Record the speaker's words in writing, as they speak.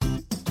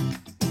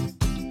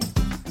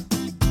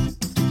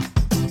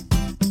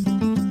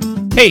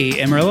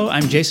Hey Amarillo,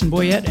 I'm Jason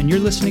Boyette, and you're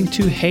listening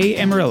to Hey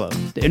Amarillo,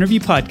 the interview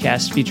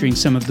podcast featuring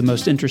some of the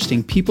most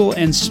interesting people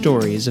and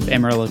stories of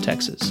Amarillo,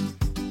 Texas.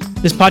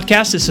 This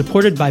podcast is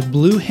supported by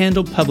Blue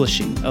Handle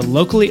Publishing, a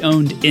locally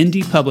owned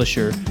indie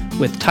publisher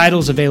with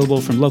titles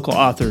available from local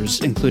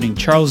authors, including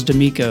Charles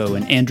D'Amico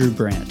and Andrew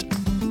Brandt.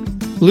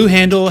 Blue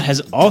Handle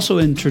has also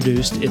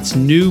introduced its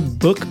new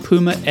Book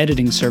Puma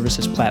editing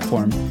services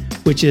platform,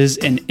 which is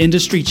an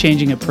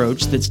industry-changing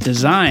approach that's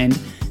designed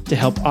to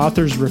help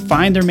authors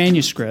refine their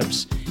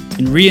manuscripts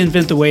and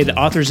reinvent the way that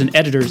authors and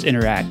editors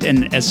interact.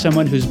 And as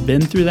someone who's been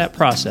through that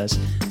process,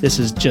 this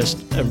is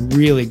just a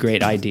really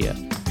great idea.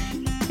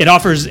 It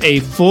offers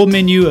a full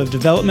menu of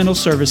developmental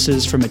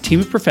services from a team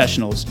of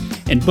professionals,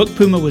 and Book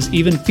Puma was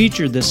even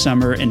featured this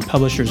summer in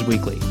Publishers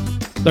Weekly.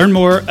 Learn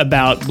more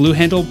about Blue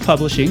Handle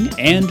Publishing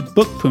and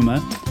Book Puma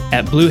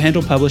at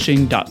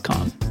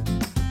bluehandlepublishing.com.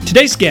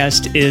 Today's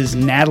guest is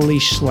Natalie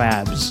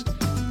Schlabs.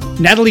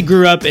 Natalie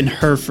grew up in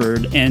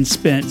Hereford and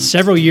spent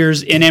several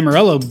years in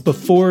Amarillo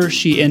before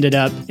she ended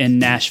up in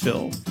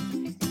Nashville.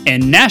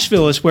 And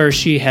Nashville is where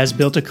she has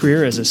built a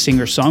career as a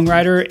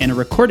singer-songwriter and a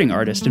recording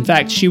artist. In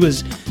fact, she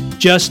was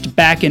just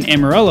back in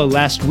Amarillo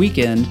last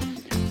weekend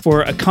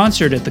for a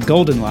concert at the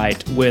Golden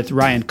Light with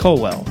Ryan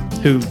Colwell,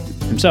 who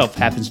himself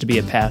happens to be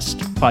a past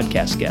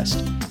podcast guest.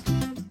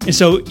 And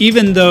so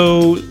even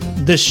though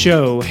this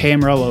show, Hey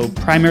Amarillo,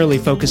 primarily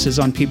focuses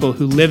on people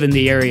who live in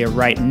the area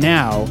right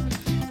now,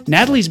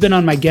 Natalie's been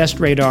on my guest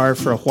radar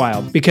for a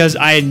while because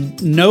I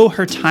know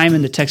her time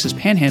in the Texas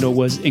Panhandle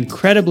was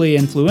incredibly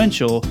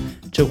influential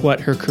to what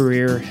her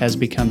career has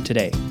become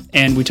today.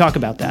 And we talk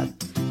about that.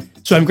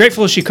 So I'm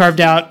grateful she carved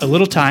out a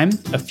little time,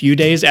 a few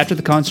days after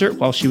the concert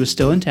while she was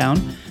still in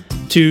town,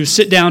 to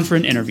sit down for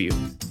an interview.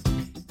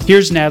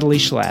 Here's Natalie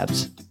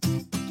Schlabs.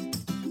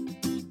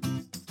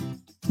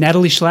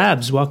 Natalie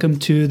Schlabs, welcome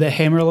to the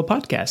Hey Amarillo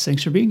podcast.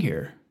 Thanks for being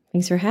here.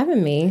 Thanks for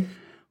having me.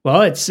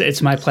 Well,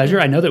 it's my pleasure.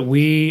 I know that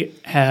we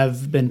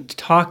have been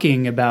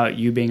talking about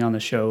you being on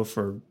the show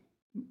for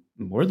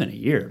more than a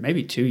year,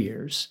 maybe 2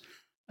 years.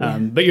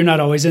 But you're not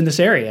always in this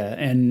area.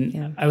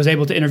 And I was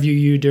able to interview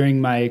you during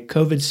my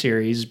COVID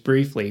series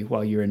briefly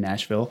while you were in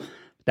Nashville.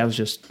 That was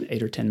just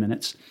 8 or 10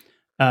 minutes.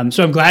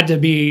 So I'm glad to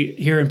be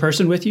here in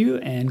person with you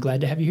and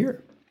glad to have you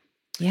here.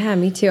 Yeah,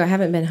 me too. I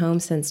haven't been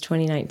home since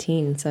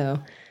 2019. So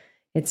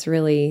it's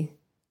surreal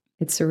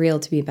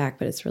to be back,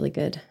 but it's really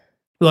good.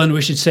 Well, and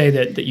we should say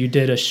that you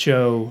did a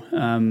show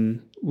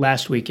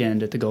last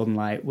weekend at the Golden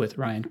Light with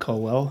Ryan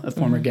Colwell, a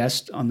former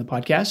guest on the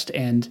podcast,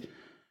 and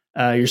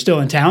you're still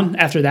in town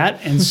after that,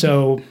 and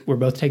so we're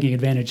both taking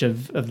advantage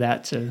of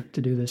that to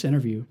do this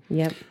interview.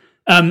 Yep.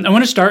 I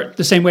want to start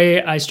the same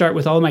way I start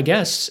with all of my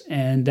guests,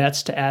 and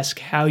that's to ask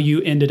how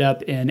you ended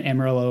up in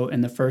Amarillo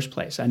in the first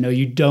place. I know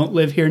you don't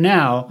live here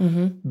now,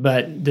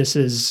 but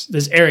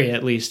this area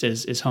at least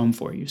is home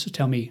for you. So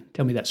tell me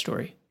that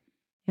story.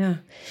 Yeah.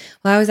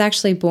 Well, I was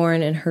actually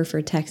born in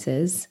Hereford,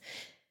 Texas.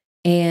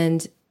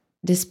 And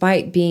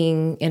despite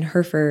being in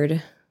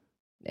Hereford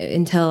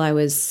until I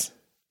was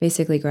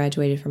basically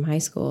graduated from high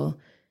school,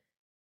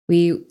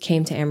 we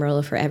came to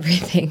Amarillo for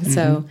everything.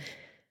 So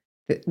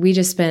we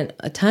just spent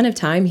a ton of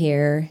time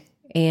here.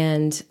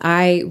 And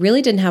I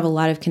really didn't have a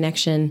lot of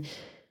connection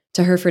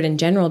to Hereford in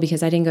general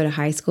because I didn't go to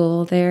high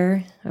school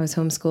there. I was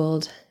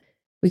homeschooled.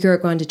 We grew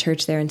up going to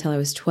church there until I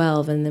was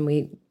 12. And then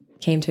we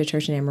came to a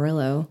church in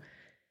Amarillo.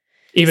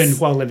 Even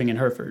while living in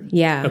Hereford?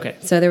 Yeah. Okay.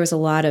 So there was a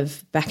lot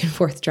of back and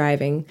forth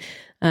driving.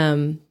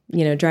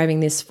 Driving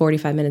this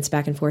 45 minutes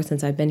back and forth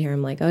since I've been here,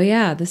 I'm like, oh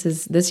yeah,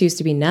 this used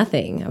to be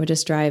nothing. I would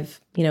just drive,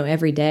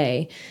 every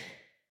day.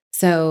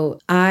 So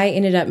I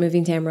ended up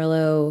moving to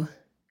Amarillo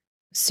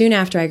soon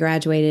after I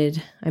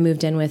graduated. I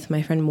moved in with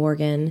my friend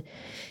Morgan.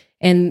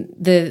 And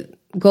the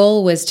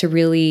goal was to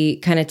really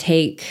kind of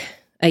take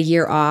a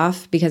year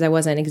off because I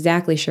wasn't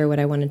exactly sure what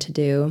I wanted to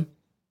do.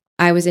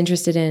 I was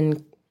interested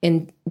in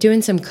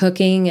doing some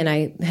cooking, and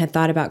I had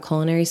thought about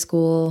culinary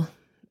school.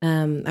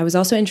 I was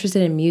also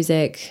interested in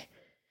music,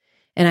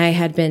 and I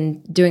had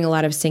been doing a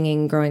lot of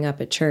singing growing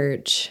up at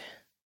church,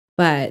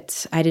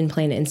 but I didn't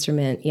play an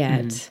instrument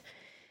yet.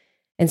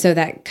 And so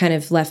that kind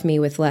of left me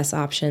with less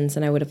options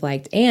than I would have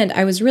liked. And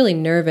I was really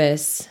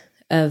nervous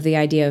of the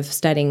idea of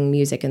studying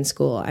music in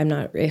school. I'm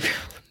not, I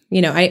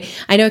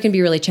know it can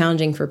be really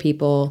challenging for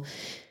people,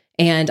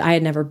 and I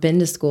had never been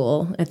to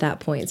school at that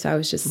point. So I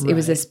was just, It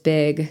was this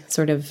big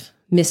sort of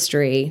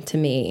mystery to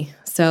me.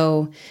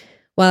 So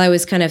while I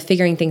was kind of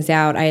figuring things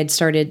out, I had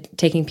started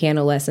taking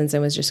piano lessons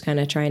and was just kind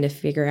of trying to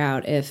figure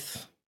out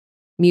if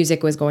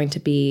music was going to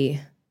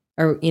be,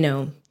 or,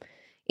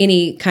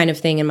 any kind of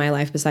thing in my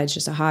life besides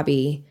just a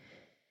hobby.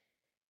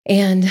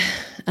 And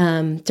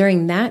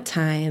during that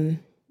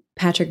time,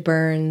 Patrick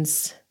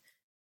Burns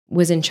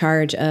was in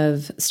charge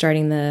of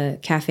starting the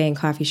cafe and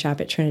coffee shop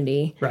at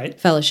Trinity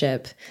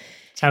Fellowship.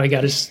 That's how he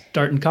got his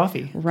start in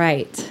coffee.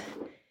 Right.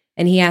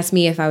 And he asked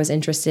me if I was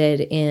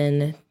interested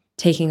in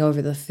taking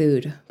over the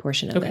food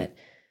portion of it.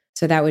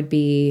 So that would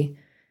be,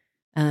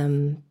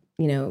 coming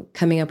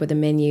up with the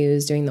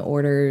menus, doing the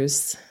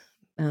orders,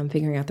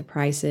 figuring out the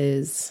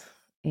prices,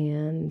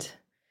 and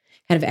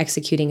kind of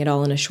executing it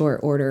all in a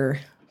short order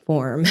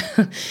form.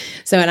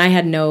 So, and I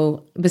had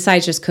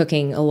besides just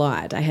cooking a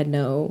lot, I had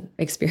no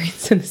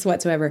experience in this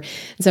whatsoever.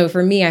 And so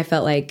for me, I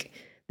felt like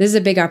this is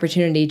a big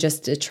opportunity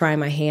just to try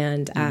my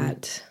hand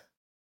at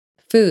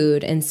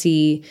food and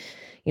see,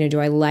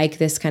 do I like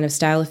this kind of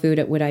style of food?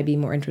 Would I be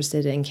more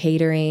interested in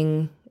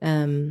catering?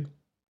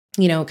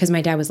 Because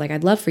my dad was like,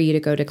 I'd love for you to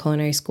go to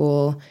culinary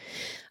school.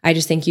 I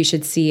just think you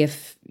should see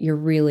if you're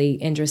really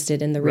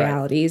interested in the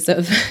realities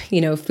of,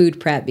 food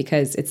prep,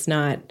 because it's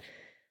not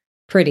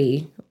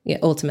pretty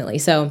ultimately.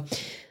 So,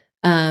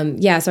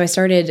 so I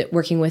started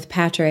working with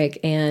Patrick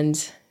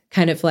and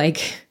kind of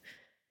like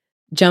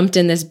jumped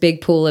in this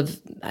big pool of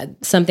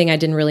something I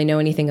didn't really know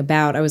anything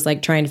about. I was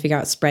like trying to figure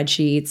out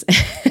spreadsheets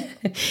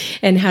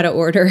and how to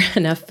order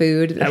enough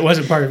food. That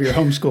wasn't part of your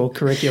homeschool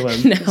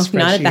curriculum. No,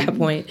 not at that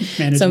point.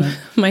 Management.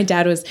 So my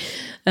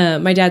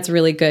dad's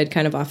really good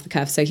kind of off the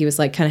cuff. So he was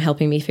like kind of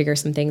helping me figure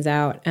some things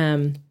out.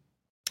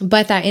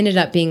 But that ended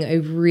up being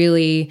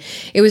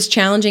it was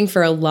challenging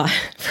for a lot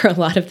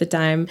of the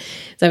time.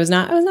 So I was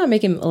not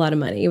making a lot of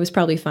money. It was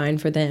probably fine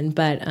for then,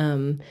 but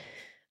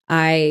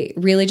I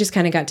really just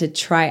kind of got to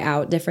try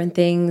out different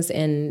things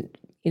and,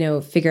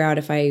 figure out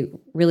if I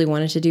really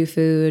wanted to do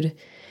food.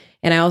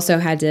 And I also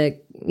had to,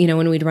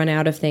 when we'd run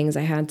out of things,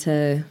 I had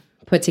to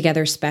put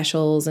together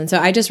specials. And so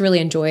I just really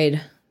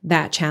enjoyed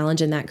that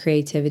challenge and that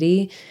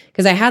creativity,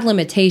 because I had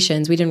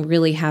limitations. We didn't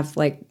really have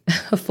like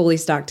a fully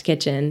stocked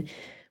kitchen.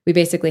 We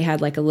basically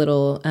had like a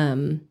little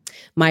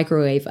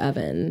microwave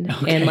oven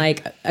and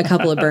like a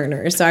couple of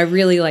burners. So I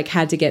really like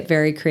had to get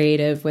very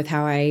creative with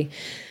how I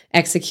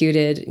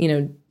executed,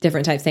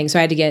 different types of things. So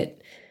I had to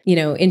get,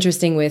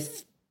 interesting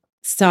with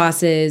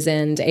sauces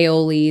and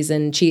aiolis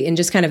and cheese and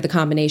just kind of the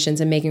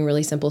combinations and making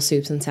really simple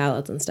soups and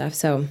salads and stuff.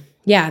 So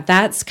yeah,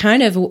 that's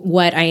kind of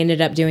what I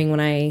ended up doing when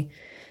I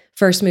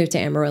first moved to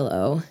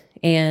Amarillo.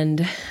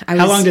 And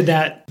how long did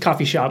that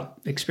coffee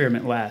shop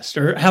experiment last?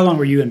 Or how long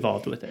were you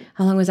involved with it?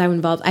 How long was I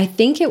involved? I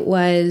think it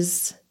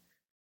was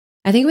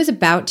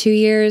about 2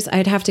 years.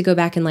 I'd have to go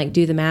back and like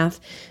do the math.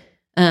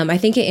 I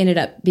think it ended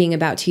up being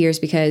about 2 years,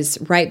 because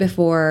right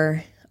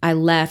before I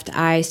left,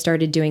 I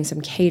started doing some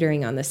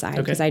catering on the side,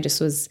 because I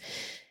just was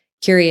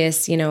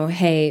curious,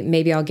 hey,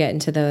 maybe I'll get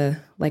into the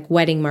like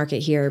wedding market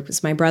here,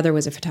 because my brother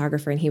was a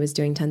photographer and he was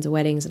doing tons of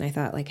weddings. And I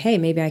thought like, hey,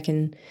 maybe I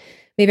can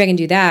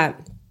do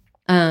that.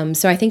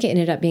 So I think it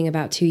ended up being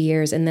about 2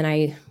 years, and then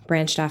I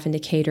branched off into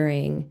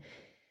catering,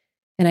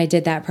 and I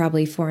did that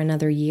probably for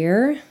another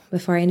year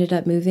before I ended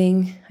up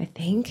moving, I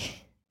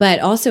think. But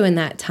also in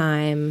that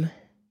time,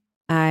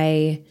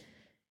 I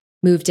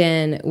moved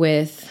in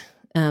with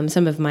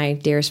some of my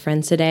dearest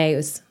friends today. It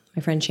was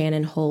my friend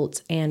Shannon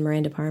Holt and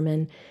Miranda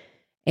Parman,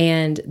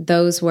 and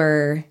those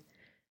were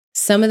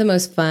some of the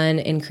most fun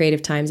and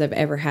creative times I've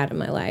ever had in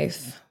my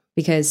life,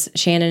 because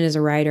Shannon is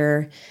a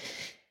writer.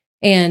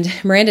 And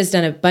Miranda's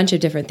done a bunch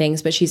of different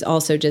things, but she's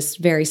also just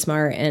very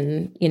smart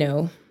and,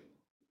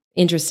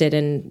 interested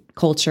in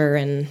culture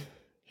and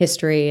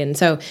history. And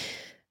so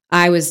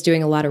I was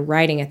doing a lot of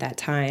writing at that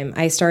time.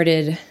 I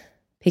started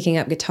picking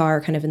up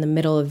guitar kind of in the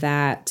middle of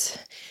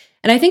that.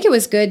 And I think it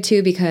was good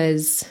too,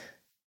 because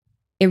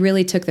it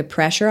really took the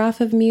pressure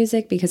off of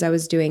music, because I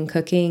was doing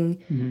cooking.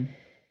 Mm-hmm.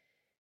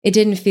 It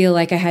didn't feel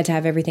like I had to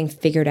have everything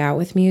figured out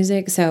with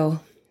music. So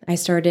I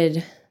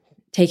started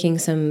taking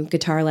some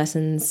guitar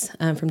lessons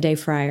from Dave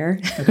Fryer.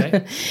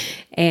 Okay.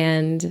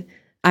 And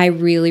I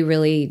really,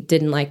 really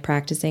didn't like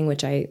practicing,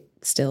 which I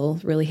still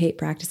really hate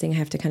practicing. I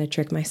have to kind of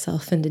trick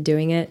myself into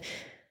doing it.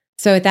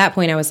 So at that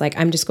point, I was like,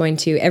 I'm just going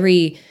to,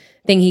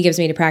 everything he gives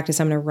me to practice,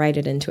 I'm going to write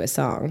it into a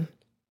song,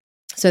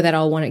 so that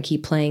I'll want to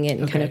keep playing it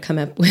and kind of come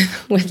up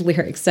with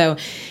lyrics. So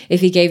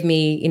if he gave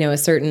me, a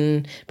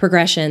certain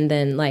progression,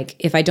 then like,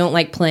 if I don't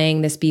like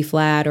playing this B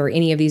flat or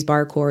any of these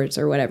bar chords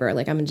or whatever,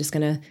 like I'm just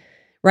going to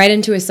write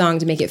into a song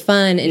to make it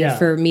fun and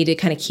for me to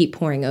kind of keep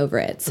pouring over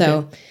it.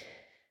 So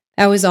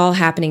that was all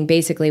happening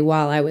basically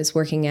while I was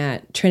working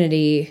at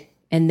Trinity,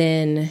 and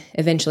then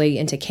eventually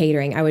into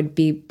catering. I would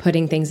be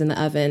putting things in the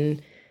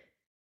oven,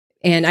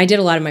 and I did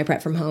a lot of my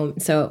prep from home.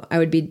 So I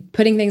would be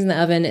putting things in the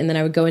oven, and then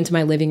I would go into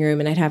my living room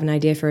and I'd have an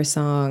idea for a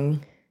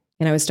song,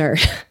 and I would start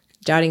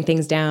jotting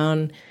things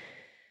down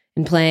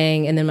and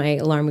playing, and then my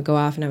alarm would go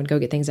off and I would go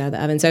get things out of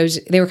the oven. So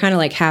they were kind of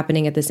like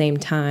happening at the same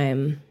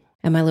time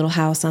at my little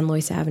house on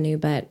Loyce Avenue.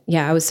 But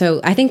yeah,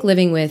 I think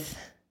living with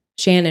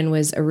Shannon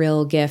was a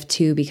real gift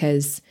too,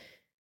 because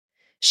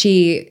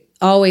she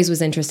always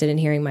was interested in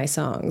hearing my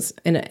songs.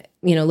 And,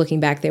 looking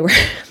back, they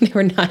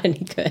were not any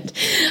good.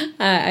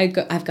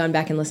 I've gone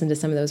back and listened to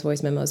some of those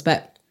voice memos,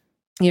 but,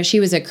 she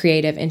was a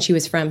creative and she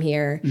was from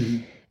here.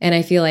 Mm-hmm. And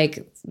I feel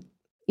like,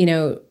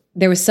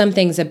 there was some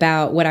things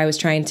about what I was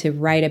trying to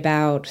write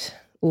about,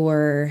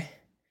 or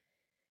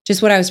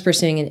just what I was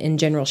pursuing in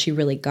general, she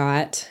really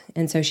got.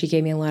 And so she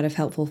gave me a lot of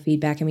helpful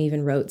feedback, and we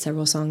even wrote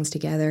several songs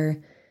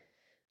together.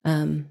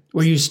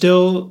 Were you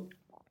still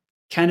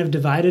kind of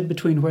divided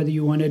between whether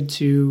you wanted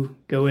to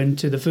go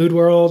into the food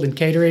world and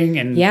catering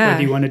and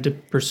whether you wanted to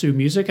pursue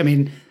music? I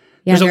mean,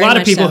 there's a lot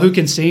of people who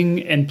can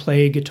sing and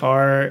play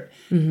guitar,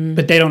 mm-hmm.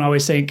 but they don't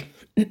always think,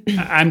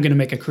 I'm going to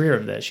make a career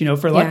of this.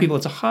 For a lot of people,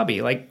 it's a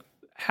hobby. Like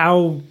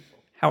how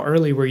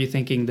early were you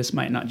thinking this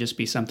might not just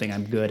be something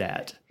I'm good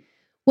at?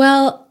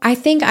 Well, I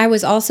think I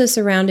was also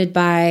surrounded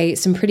by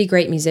some pretty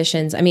great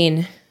musicians. I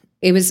mean,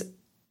 it was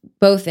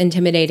both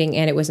intimidating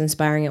and it was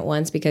inspiring at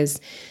once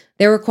because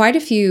there were quite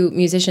a few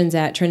musicians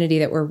at Trinity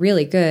that were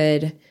really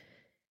good.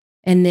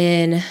 And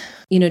then,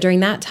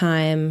 during that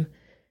time,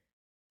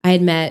 I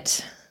had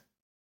met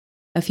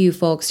a few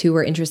folks who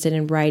were interested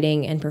in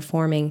writing and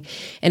performing.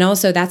 And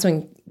also that's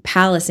when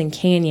Palace and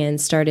Canyon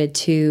started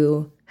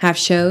to have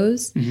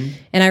shows. Mm-hmm.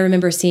 And I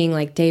remember seeing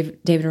like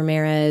David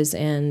Ramirez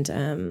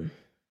and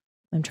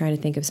I'm trying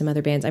to think of some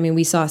other bands. I mean,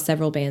 we saw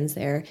several bands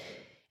there.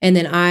 And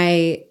then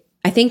I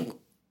think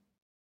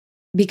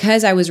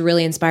because I was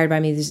really inspired by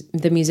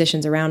the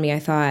musicians around me, I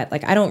thought,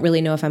 like, I don't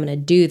really know if I'm going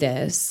to do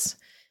this,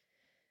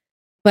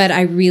 but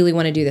I really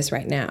want to do this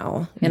right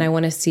now. Mm-hmm. And I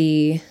want to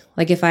see,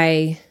 like, if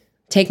I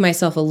take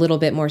myself a little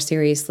bit more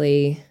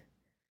seriously,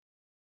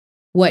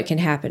 what can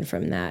happen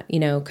from that?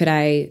 Could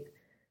I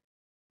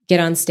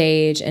get on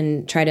stage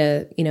and try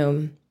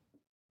to,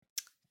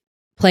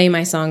 play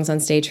my songs on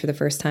stage for the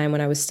first time when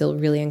I was still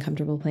really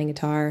uncomfortable playing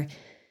guitar,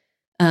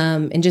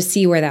 and just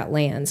see where that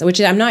lands,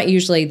 which I'm not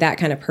usually that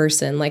kind of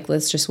person. Like,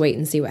 let's just wait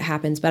and see what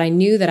happens. But I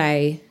knew that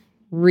I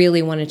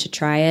really wanted to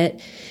try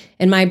it.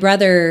 And my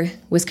brother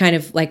was kind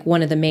of like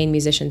one of the main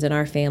musicians in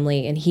our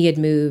family, and he had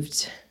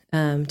moved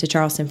to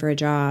Charleston for a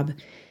job.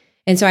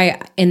 And so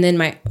then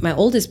my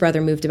oldest brother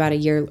moved about a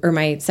year, or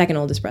my second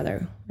oldest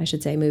brother, I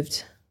should say,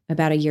 moved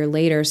about a year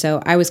later.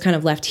 So I was kind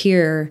of left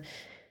here.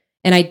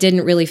 And I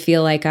didn't really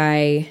feel like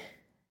I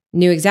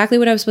knew exactly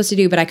what I was supposed to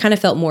do, but I kind of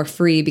felt more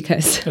free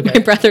because my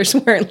brothers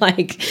weren't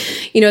like,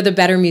 the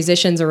better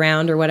musicians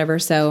around or whatever.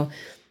 So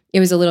it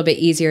was a little bit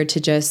easier to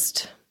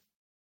just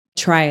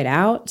try it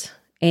out.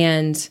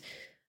 And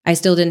I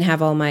still didn't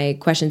have all my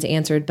questions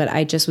answered, but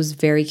I just was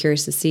very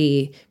curious to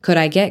see, could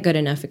I get good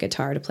enough at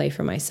guitar to play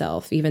for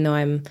myself, even though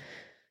I'm,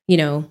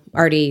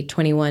 already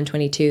 21,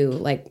 22,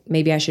 like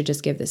maybe I should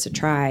just give this a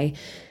try.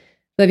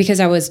 But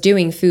because I was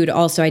doing food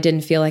also, I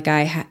didn't feel like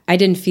I had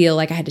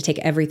to take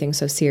everything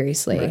so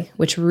seriously, right,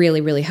 which really,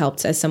 really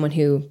helped as someone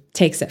who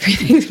takes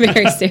everything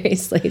very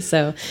seriously.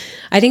 So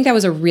I think that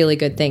was a really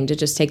good thing to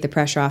just take the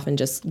pressure off and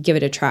just give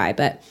it a try.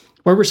 But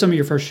where were some of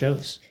your first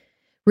shows?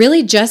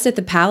 Really just at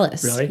the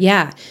Palace. Really?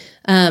 Yeah.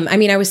 I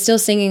mean, I was still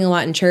singing a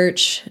lot in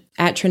church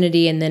at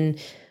Trinity. And then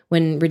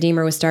when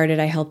Redeemer was started,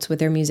 I helped with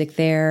their music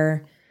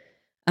there.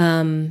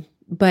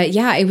 But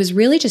yeah, it was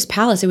really just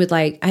Palace. It would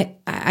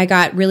I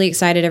got really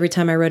excited every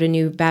time I wrote a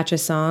new batch of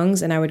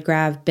songs, and I would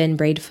grab Ben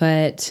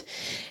Braidfoot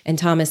and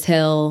Thomas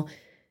Hill,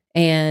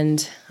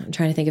 and I'm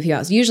trying to think of who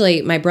else.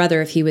 Usually my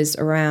brother, if he was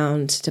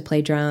around, to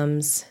play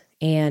drums,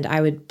 and I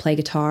would play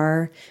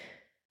guitar,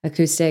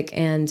 acoustic,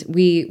 and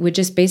we would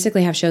just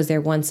basically have shows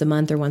there once a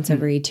month or once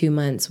every 2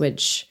 months,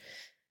 which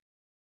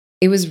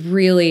it was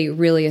really,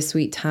 really a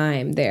sweet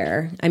time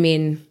there. I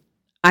mean,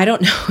 I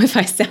don't know if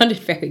I sounded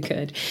very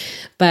good,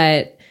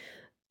 but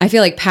I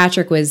feel like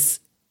Patrick was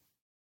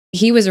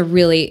a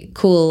really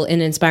cool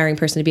and inspiring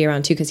person to be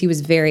around too, because he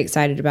was very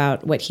excited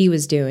about what he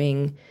was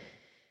doing.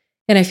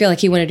 And I feel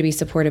like he wanted to be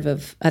supportive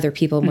of other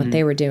people and what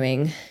they were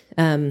doing.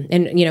 And,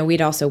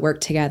 we'd also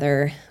worked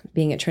together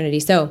being at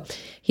Trinity. So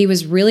he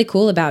was really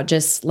cool about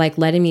just like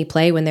letting me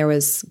play when there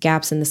was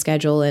gaps in the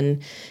schedule.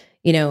 And,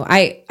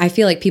 I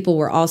feel like people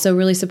were also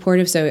really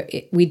supportive. So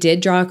we did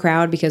draw a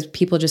crowd because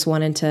people just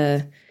wanted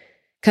to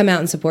come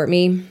out and support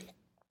me.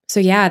 So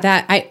yeah,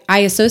 that I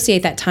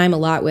associate that time a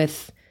lot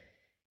with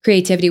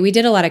creativity. We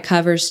did a lot of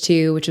covers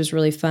too, which was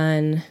really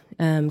fun.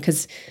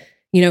 Because,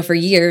 for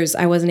years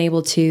I wasn't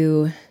able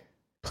to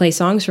play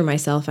songs for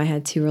myself. I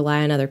had to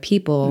rely on other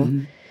people.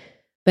 Mm-hmm.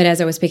 But as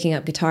I was picking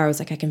up guitar, I was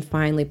like, I can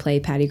finally play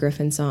Patty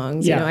Griffin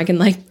songs. Yeah. I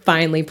can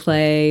finally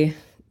play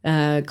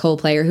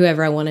Coldplay or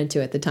whoever I wanted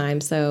to at the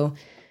time. So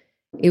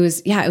it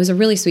was a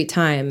really sweet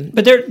time.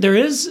 But there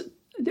is,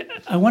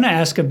 I want to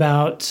ask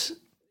about,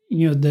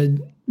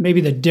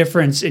 maybe the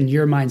difference in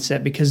your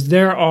mindset, because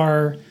there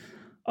are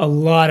a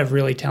lot of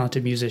really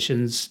talented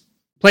musicians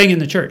playing in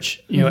the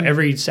church,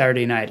 every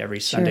Saturday night, every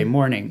Sunday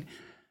morning,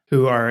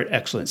 who are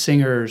excellent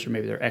singers, or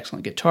maybe they're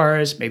excellent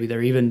guitarists, maybe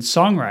they're even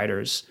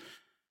songwriters,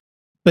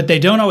 but they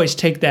don't always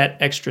take that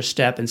extra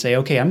step and say,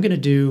 okay, I'm going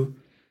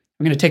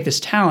to take this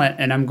talent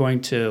and I'm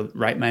going to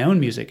write my own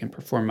music and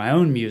perform my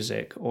own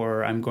music,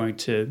 or I'm going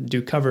to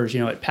do covers,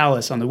 at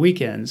Palace on the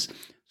weekends.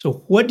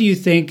 So what do you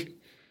think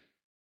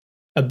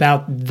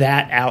about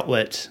that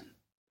outlet?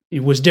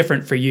 It was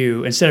different for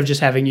you instead of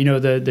just having,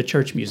 the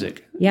church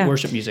music,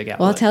 worship music outlet?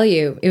 Well, I'll tell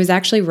you, it was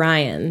actually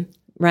Ryan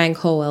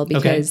Colwell,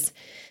 because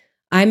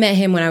I met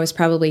him when I was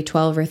probably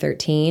 12 or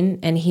 13,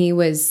 and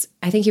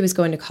I think he was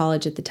going to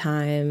college at the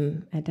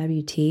time at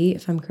WT,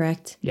 if I'm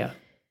correct. Yeah.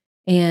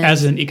 And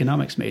as an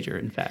economics major,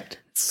 in fact.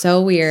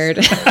 So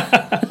weird.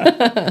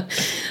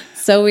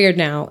 So weird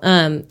now.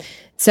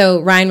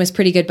 So Ryan was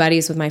pretty good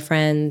buddies with my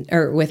friend,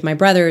 or with my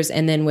brothers,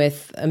 and then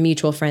with a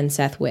mutual friend,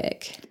 Seth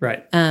Wick.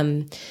 Right.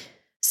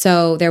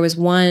 So there was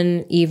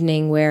one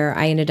evening where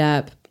I ended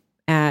up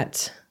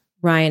at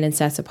Ryan and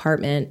Seth's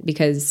apartment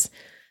because,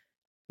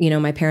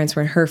 my parents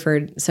were in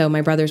Hereford. So my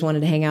brothers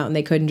wanted to hang out and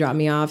they couldn't drop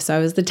me off. So I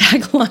was the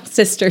tag along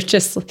sister,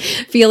 just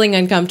feeling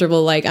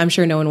uncomfortable. Like, I'm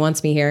sure no one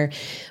wants me here.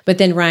 But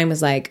then Ryan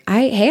was like,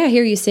 I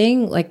hear you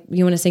sing. Like,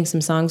 you want to sing some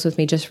songs with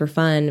me just for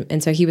fun?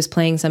 And so he was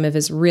playing some of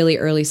his really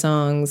early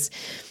songs.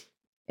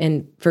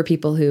 And for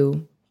people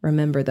who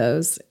remember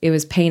those, it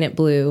was Paint It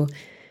Blue.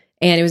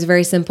 And it was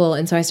very simple.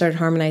 And so I started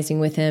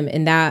harmonizing with him.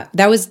 And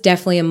that was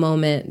definitely a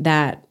moment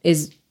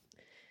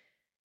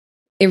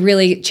it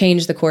really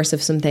changed the course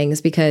of some things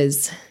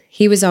because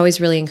he was always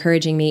really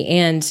encouraging me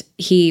and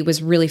he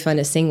was really fun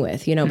to sing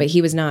with, but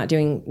he was not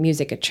doing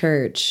music at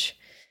church.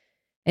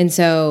 And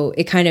so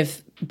it kind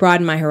of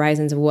broadened my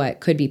horizons of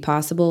what could be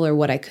possible or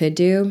what I could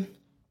do.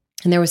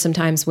 And there were some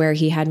times where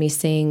he had me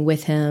sing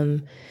with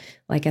him,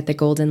 like at the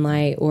Golden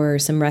Light or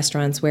some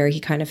restaurants where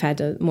he kind of had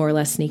to more or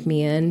less sneak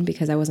me in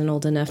because I wasn't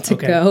old enough to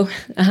go.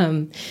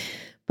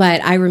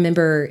 But I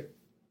remember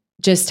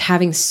just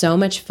having so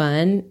much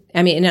fun.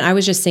 I mean, and I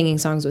was just singing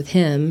songs with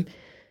him,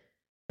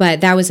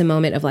 but that was a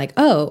moment of like,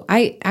 oh,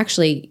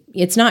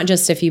 it's not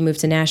just if you move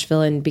to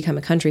Nashville and become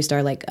a country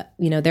star, like,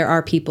 there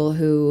are people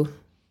who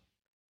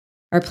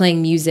are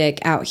playing music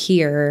out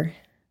here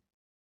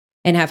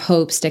and have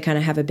hopes to kind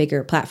of have a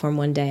bigger platform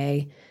one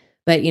day.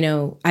 But,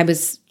 I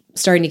was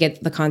starting to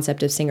get the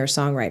concept of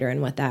singer-songwriter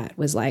and what that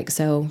was like.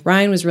 So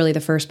Ryan was really the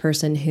first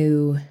person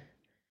who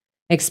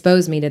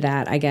exposed me to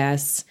that, I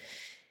guess.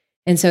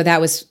 And so that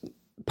was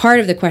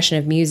part of the question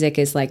of music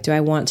is like, do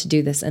I want to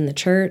do this in the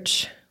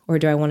church or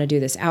do I want to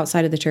do this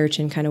outside of the church?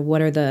 And kind of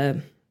what are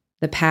the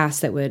paths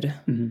that would,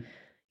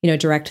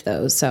 direct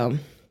those? So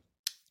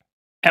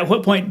at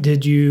what point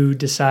did you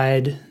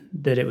decide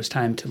that it was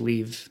time to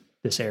leave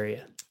this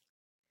area?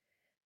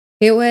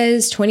 It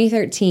was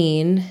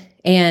 2013.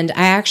 And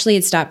I actually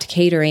had stopped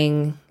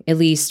catering at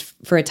least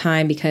for a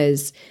time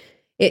because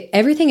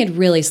everything had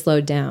really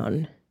slowed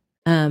down.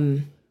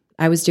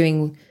 I was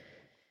doing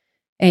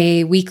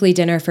a weekly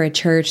dinner for a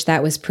church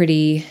that was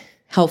pretty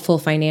helpful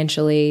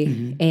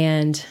financially.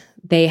 And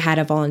they had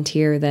a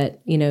volunteer that,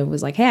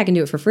 was like, hey, I can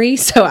do it for free.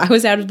 So I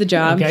was out of the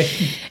job. Okay.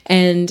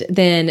 And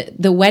then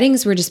the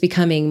weddings were just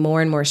becoming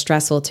more and more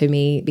stressful to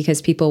me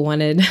because people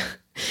wanted,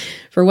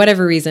 for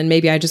whatever reason,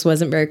 maybe I just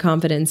wasn't very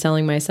confident in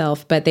selling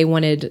myself, but they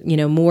wanted,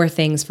 more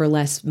things for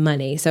less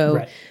money.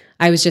 So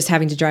I was just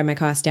having to drive my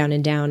costs down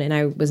and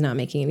I was not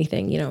making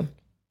anything, It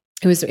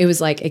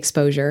was like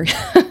exposure.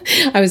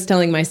 I was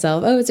telling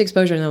myself, oh, it's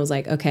exposure. And I was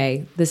like,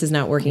 okay, this is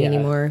not working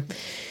anymore.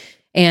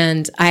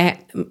 And I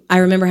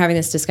remember having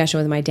this discussion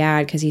with my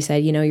dad because he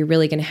said, you're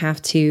really going to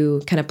have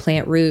to kind of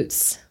plant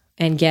roots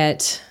and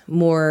get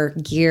more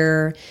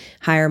gear,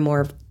 hire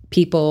more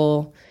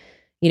people,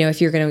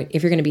 if you're going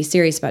to be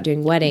serious about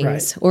doing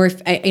weddings. Right. Or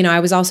if I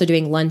was also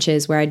doing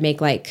lunches where I'd make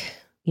like,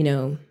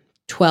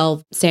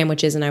 12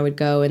 sandwiches and I would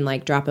go and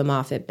like drop them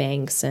off at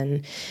banks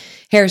and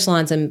hair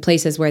salons and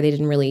places where they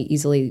didn't really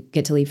easily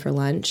get to leave for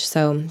lunch.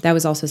 So that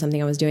was also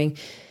something I was doing.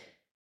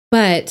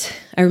 But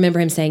I remember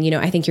him saying,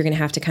 I think you're going to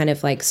have to kind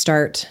of like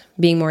start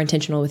being more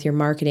intentional with your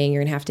marketing.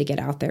 You're going to have to get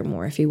out there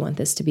more if you want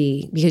this to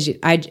be, because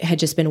I had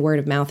just been word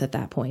of mouth at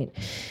that point.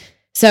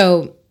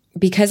 So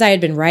because I had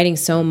been writing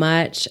so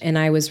much and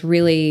I was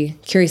really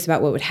curious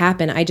about what would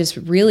happen, I just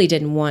really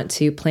didn't want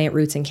to plant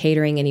roots in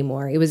catering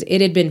anymore.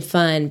 It had been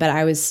fun, but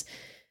I was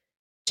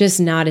just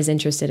not as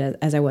interested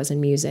as I was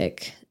in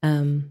music.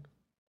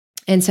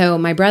 And so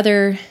my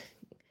brother,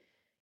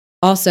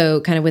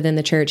 also kind of within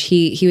the church,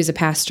 he was a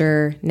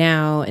pastor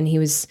now, and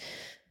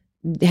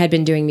had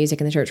been doing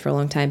music in the church for a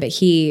long time, but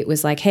he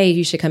was like, hey,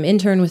 you should come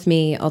intern with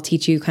me. I'll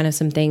teach you kind of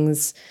some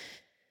things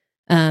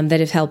that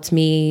have helped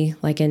me,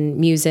 like in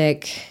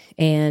music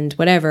and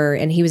whatever.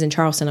 And he was in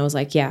Charleston. I was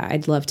like, yeah,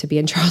 I'd love to be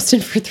in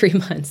Charleston for 3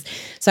 months.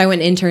 So I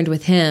went and interned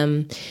with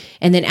him.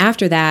 And then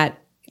after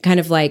that, kind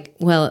of like,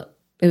 well,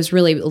 it was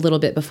really a little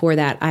bit before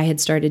that, I had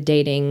started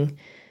dating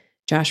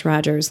Josh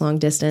Rogers long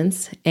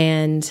distance.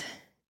 And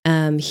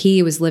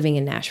he was living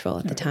in Nashville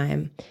at the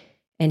time.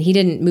 And he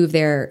didn't move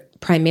there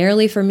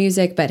primarily for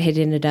music, but had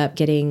ended up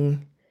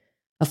getting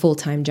a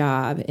full-time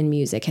job in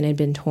music and had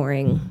been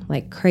touring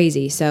like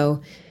crazy.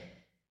 So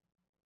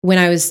when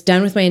I was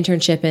done with my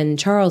internship in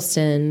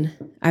Charleston,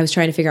 I was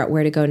trying to figure out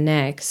where to go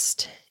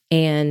next.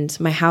 And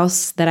my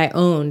house that I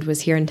owned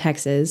was here in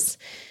Texas,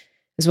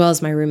 as well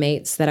as my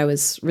roommates that I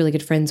was really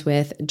good friends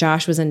with.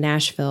 Josh was in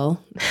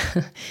Nashville.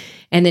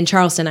 And then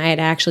Charleston, I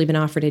had actually been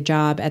offered a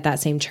job at that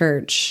same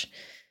church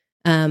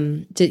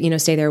to,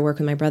 stay there, work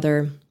with my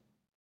brother.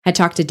 Had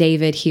talked to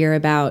David here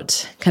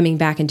about coming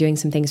back and doing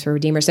some things for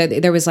Redeemer. So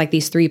there was like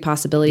these 3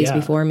 possibilities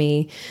before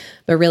me.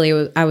 But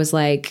really, I was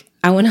like,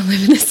 I want to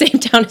live in the same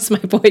town as my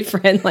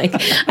boyfriend. Like,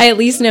 I at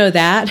least know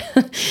that.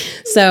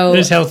 So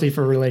it's healthy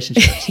for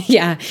relationships.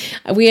 Yeah.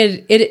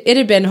 It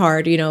had been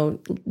hard,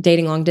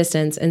 dating long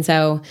distance. And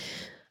so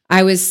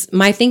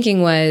my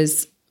thinking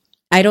was,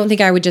 I don't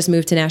think I would just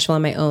move to Nashville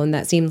on my own.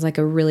 That seems like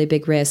a really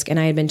big risk. And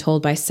I had been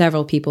told by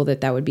several people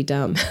that would be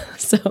dumb.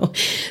 So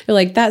they're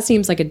like, that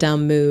seems like a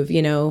dumb move.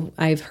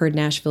 I've heard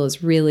Nashville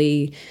is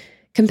really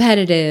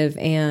competitive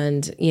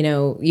and,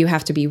 you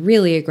have to be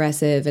really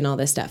aggressive and all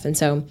this stuff. And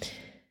so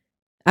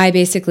I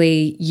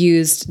basically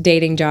used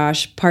dating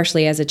Josh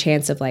partially as a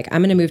chance of like,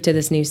 I'm going to move to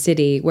this new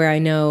city where I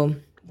know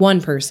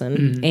one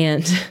person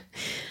and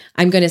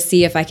I'm going to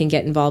see if I can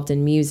get involved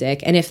in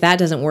music. And if that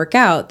doesn't work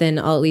out, then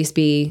I'll at least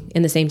be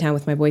in the same town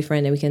with my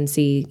boyfriend and we can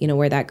see,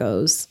 where that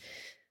goes.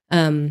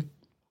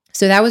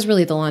 So that was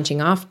really the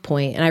launching off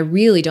point. And I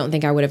really don't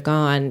think I would have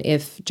gone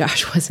if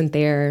Josh wasn't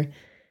there.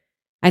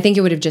 I think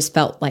it would have just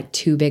felt like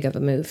too big of a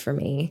move for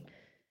me.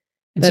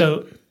 And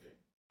so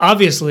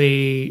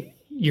obviously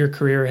your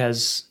career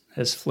has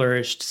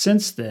flourished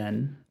since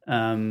then.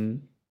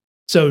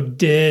 So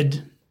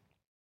did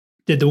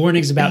the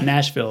warnings about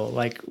Nashville,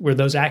 like, were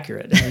those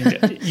accurate?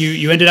 I mean,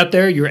 you ended up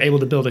there, you were able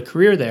to build a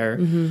career there.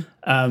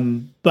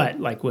 But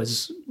like,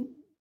 was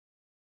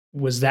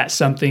that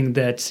something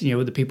that,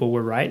 the people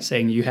were right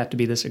saying you have to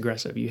be this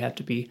aggressive, you have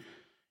to be,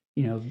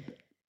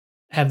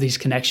 have these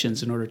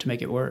connections in order to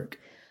make it work?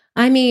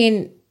 I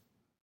mean,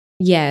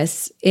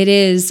 yes, it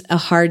is a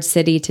hard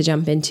city to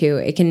jump into.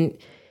 It can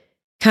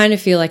kind of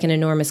feel like an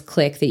enormous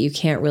clique that you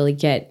can't really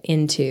get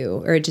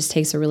into, or it just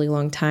takes a really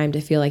long time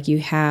to feel like you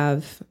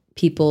have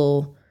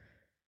people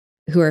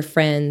who are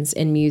friends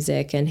in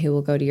music and who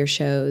will go to your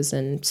shows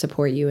and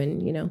support you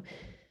and,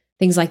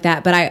 things like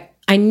that. But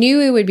I knew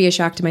it would be a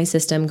shock to my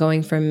system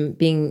going from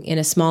being in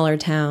a smaller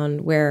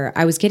town where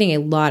I was getting a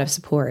lot of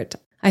support.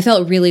 I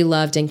felt really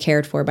loved and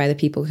cared for by the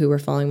people who were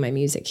following my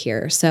music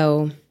here.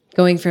 So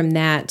going from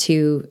that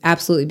to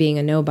absolutely being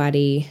a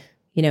nobody,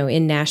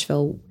 in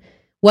Nashville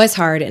was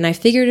hard. And I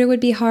figured it would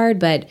be hard,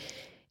 but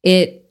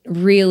it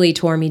really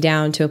tore me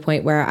down to a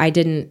point where I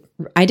didn't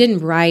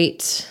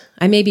write.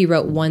 I maybe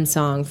wrote one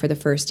song for the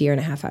first year and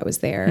a half I was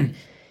there.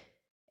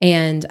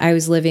 And I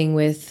was living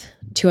with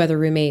two other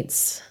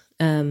roommates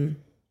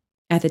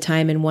at the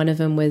time. And one of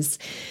them was,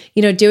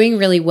 doing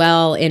really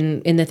well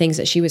in the things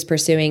that she was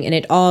pursuing. And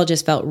it all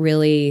just felt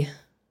really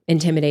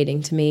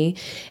intimidating to me.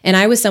 And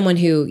I was someone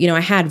who, I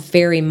had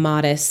very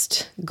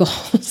modest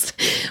goals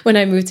when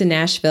I moved to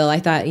Nashville. I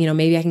thought,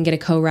 maybe I can get a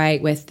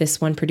co-write with this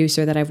one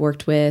producer that I've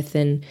worked with,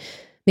 and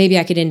maybe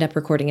I could end up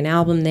recording an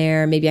album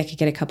there. Maybe I could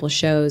get a couple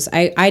shows.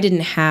 I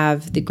didn't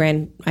have the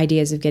grand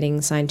ideas of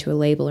getting signed to a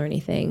label or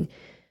anything.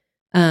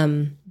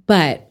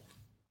 But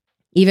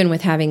even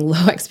with having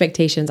low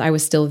expectations, I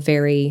was still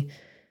very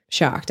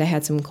shocked. I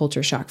had some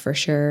culture shock for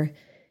sure.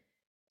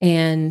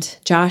 And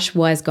Josh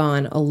was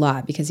gone a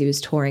lot because he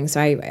was touring.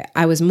 So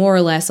I was more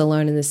or less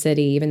alone in the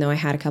city, even though I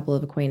had a couple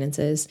of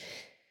acquaintances.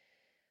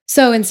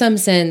 So in some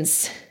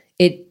sense,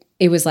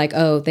 it was like,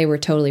 oh, they were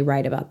totally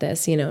right about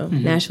this.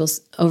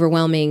 Nashville's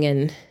overwhelming.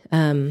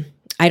 And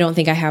I don't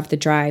think I have the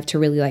drive to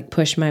really like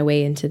push my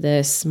way into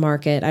this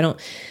market. I don't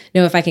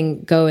know if I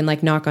can go and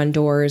like knock on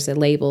doors at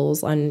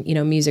labels on,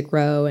 Music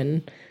Row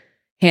and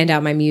hand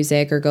out my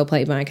music or go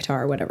play my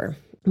guitar or whatever.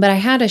 But I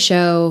had a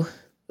show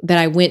that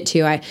I went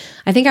to. I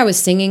think I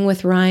was singing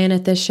with Ryan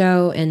at this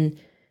show, and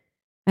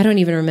I don't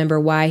even remember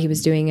why he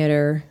was doing it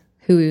or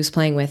who he was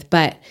playing with,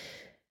 but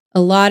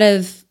a lot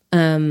of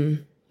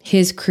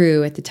his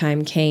crew at the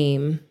time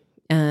came,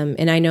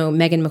 and I know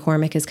Megan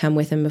McCormick has come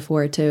with him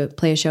before to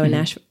play a show in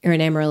Nashville or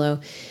in Amarillo.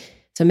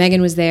 So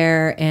Megan was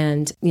there,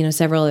 and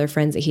several other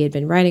friends that he had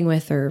been writing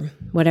with or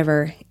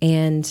whatever,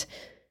 and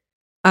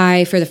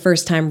I, for the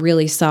first time,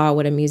 really saw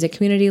what a music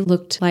community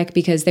looked like,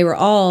 because they were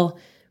all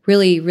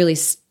really, really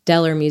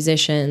stellar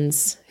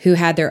musicians who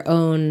had their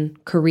own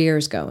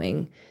careers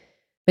going,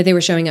 but they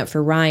were showing up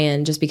for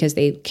Ryan just because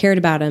they cared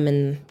about him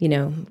and,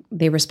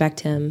 they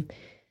respect him.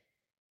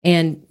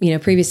 And,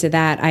 previous to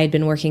that, I had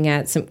been working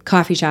at some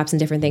coffee shops and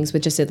different things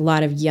with just a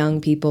lot of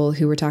young people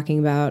who were talking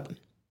about,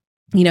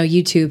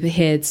 YouTube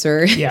hits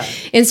or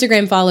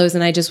Instagram follows.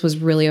 And I just was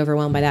really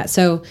overwhelmed by that.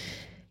 So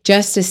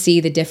just to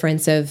see the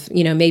difference of,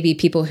 maybe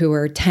people who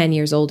were 10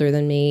 years older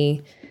than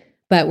me,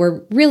 but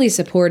were really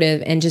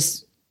supportive and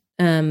just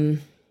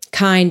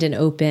kind and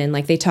open.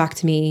 Like, they talked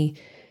to me.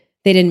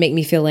 They didn't make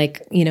me feel like,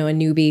 a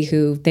newbie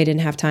who they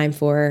didn't have time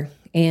for.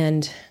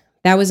 And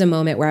that was a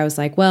moment where I was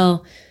like,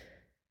 well,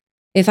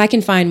 if I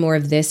can find more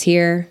of this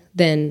here,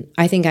 then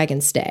I think I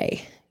can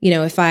stay.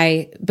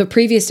 But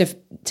previous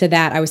to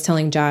that, I was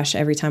telling Josh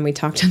every time we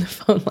talked on the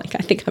phone, like, I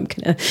think I'm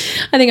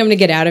gonna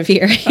get out of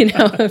here,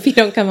 if you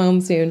don't come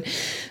home soon.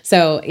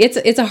 So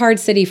it's a hard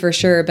city for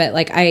sure. But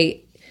like,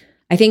 I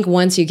think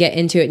once you get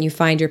into it and you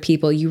find your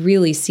people, you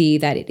really see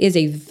that it is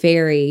a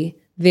very,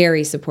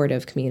 very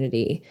supportive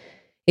community.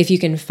 If you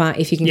can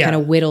kind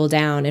of whittle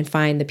down and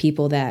find the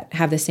people that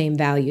have the same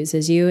values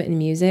as you in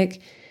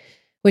music,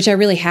 which I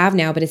really have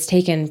now, but it's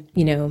taken,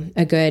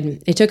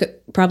 it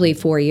took probably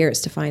 4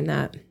 years to find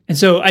that. And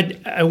so I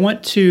don't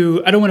want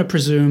to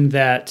presume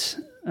that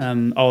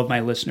all of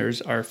my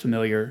listeners are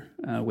familiar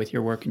with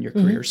your work and your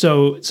career.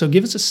 So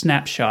give us a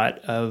snapshot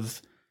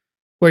of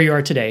where you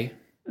are today.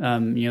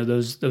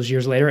 Those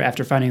years later,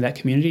 after finding that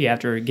community,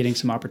 after getting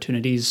some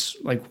opportunities,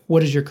 like, what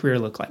does your career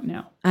look like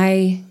now?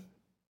 I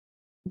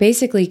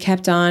basically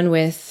kept on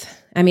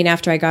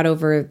after I got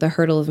over the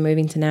hurdle of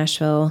moving to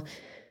Nashville,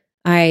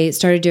 I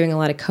started doing a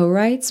lot of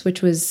co-writes,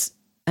 which was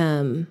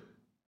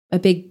a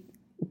big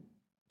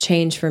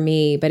change for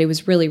me, but it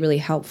was really, really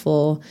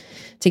helpful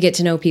to get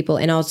to know people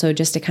and also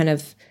just to kind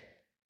of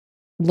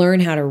learn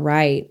how to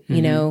write,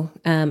 you know.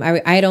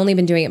 I had only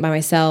been doing it by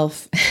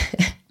myself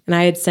and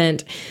I had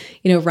sent,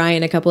 you know,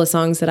 Ryan a couple of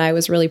songs that I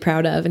was really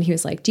proud of. And he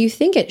was like, do you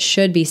think it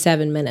should be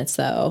 7 minutes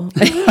though?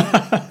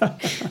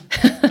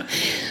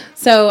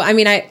 So, I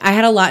mean, I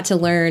had a lot to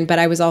learn, but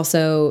I was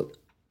also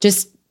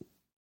just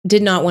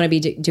did not want to be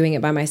doing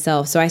it by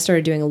myself. So I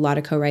started doing a lot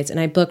of co-writes,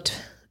 and I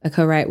booked a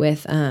co-write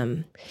with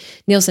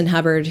Nielsen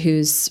Hubbard,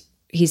 he's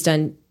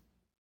done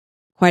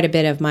quite a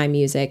bit of my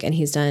music, and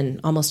he's done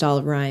almost all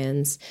of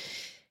Ryan's.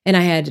 And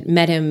I had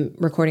met him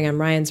recording on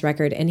Ryan's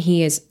record, and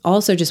he is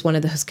also just one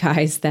of those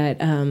guys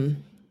that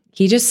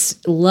he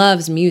just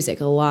loves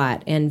music a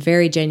lot and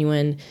very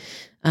genuine,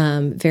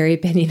 very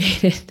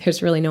opinionated.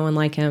 There's really no one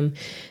like him.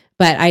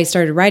 But I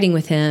started writing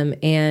with him,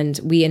 and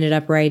we ended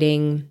up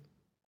writing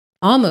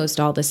almost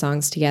all the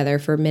songs together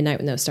for Midnight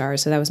with No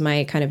Stars. So that was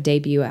my kind of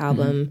debut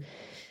album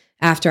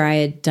after I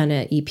had done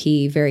an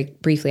EP very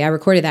briefly. I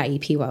recorded that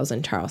EP while I was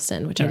in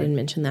Charleston, which I didn't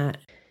mention that.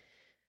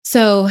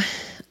 So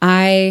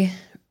I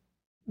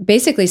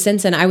basically,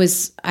 since then, I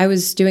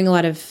was doing a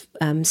lot of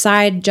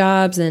side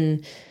jobs,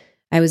 and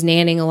I was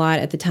nannying a lot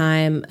at the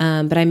time.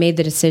 But I made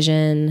the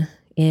decision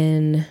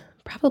in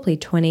probably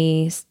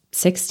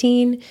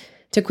 2016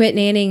 to quit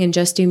nannying and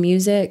just do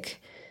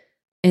music.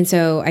 And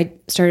so I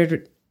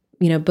started,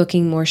 you know,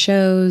 booking more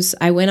shows.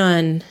 I went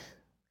on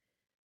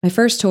my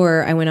first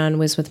tour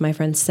was with my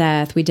friend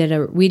Seth. We did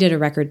a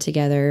record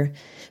together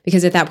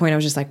because at that point I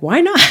was just like,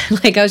 why not?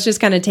 Like, I was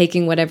just kind of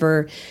taking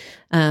whatever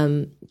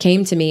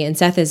came to me. And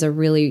Seth is a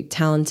really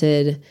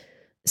talented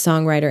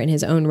songwriter in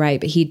his own right,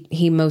 but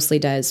he mostly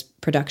does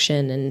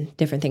production and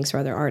different things for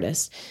other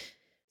artists.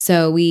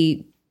 So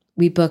we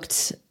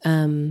booked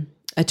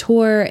a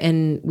tour,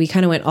 and we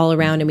kind of went all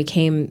around, and we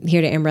came here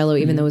to Amarillo,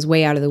 even though it was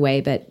way out of the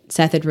way, but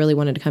Seth had really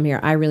wanted to come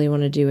here. I really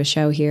wanted to do a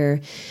show here.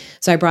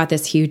 So I brought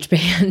this huge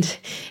band,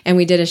 and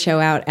we did a show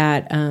out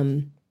at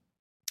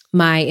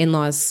my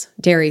in-laws'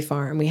 dairy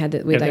farm. We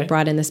like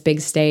brought in this big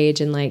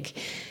stage, and like,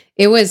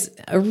 it was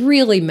a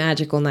really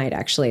magical night,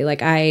 actually.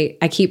 Like, I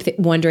keep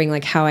wondering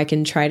like how I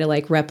can try to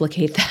like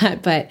replicate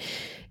that, but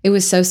it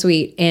was so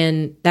sweet.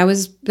 And that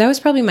was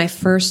probably my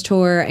first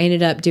tour. I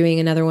ended up doing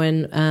another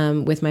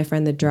one with my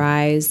friend The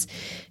Dries,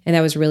 and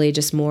that was really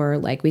just more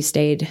like we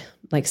stayed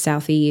like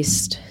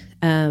Southeast.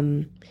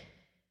 And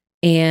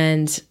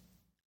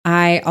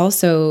I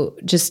also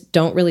just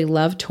don't really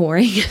love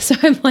touring. So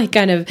I'm like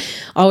kind of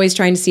always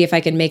trying to see if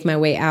I can make my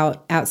way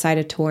outside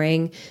of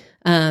touring.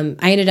 I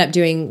ended up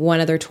doing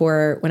one other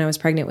tour when I was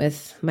pregnant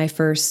with my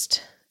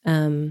first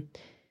Des,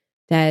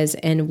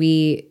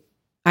 and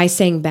I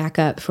sang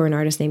backup for an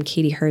artist named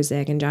Katie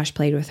Herzig, and Josh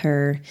played with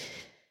her.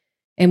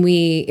 And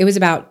it was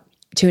about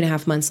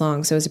 2.5 months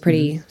long, so it was a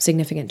pretty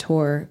significant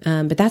tour.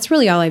 But that's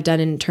really all I've done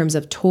in terms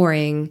of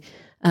touring.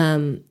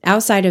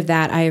 Outside of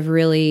that, I have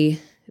really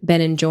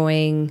been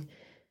enjoying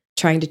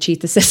trying to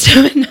cheat the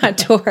system and not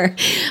tour.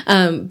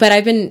 But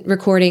I've been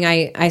recording.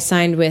 I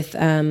signed with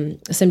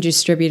some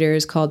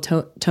distributors called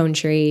Tone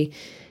Tree,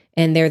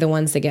 and they're the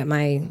ones that get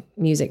my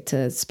music to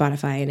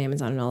Spotify and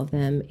Amazon and all of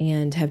them,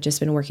 and have just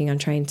been working on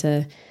trying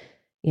to,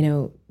 you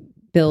know,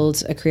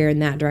 build a career in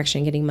that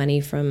direction, getting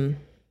money from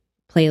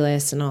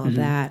playlists and all of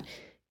that.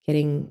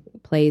 Getting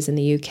plays in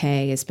the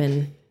UK has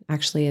been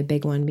actually a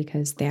big one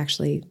because they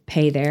actually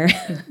pay there.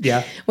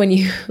 Yeah. when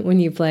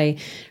you play,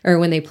 or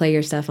when they play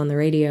your stuff on the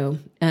radio.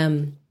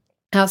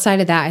 Outside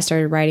of that, I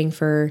started writing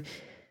for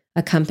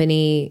a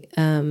company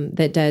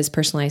that does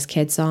personalized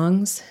kid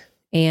songs.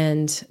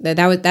 And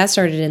that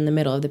started in the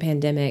middle of the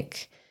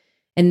pandemic,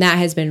 and that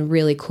has been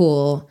really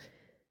cool.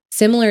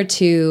 Similar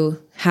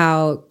to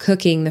how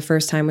cooking the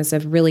first time was a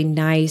really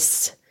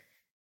nice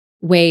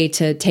way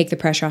to take the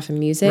pressure off of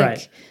music.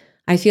 Right.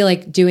 I feel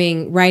like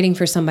writing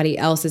for somebody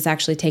else is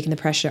actually taking the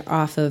pressure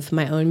off of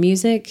my own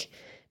music,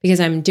 because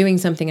I'm doing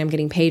something, I'm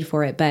getting paid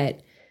for it, but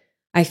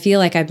I feel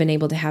like I've been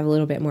able to have a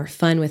little bit more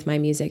fun with my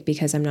music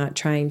because I'm not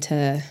trying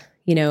to,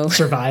 you know,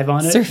 survive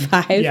on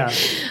it. Yeah.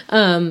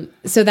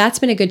 So that's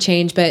been a good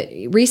change. But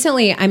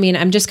recently, I mean,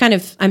 I'm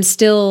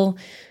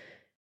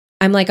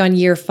like on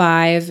year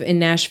 5 in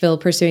Nashville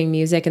pursuing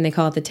music, and they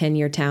call it the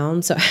 10-year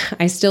town. So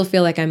I still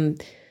feel like I'm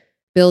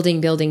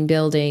building.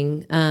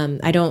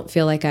 I don't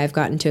feel like I've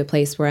gotten to a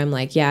place where I'm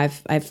like, yeah,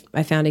 I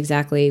found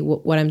exactly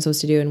what I'm supposed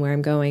to do and where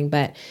I'm going.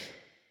 But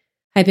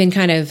I've been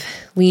kind of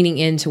leaning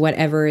into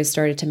whatever has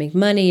started to make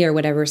money or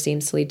whatever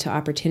seems to lead to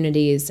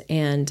opportunities.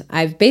 And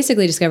I've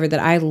basically discovered that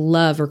I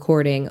love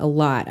recording a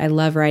lot. I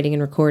love writing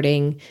and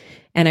recording.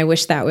 And I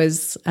wish I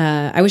wish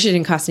it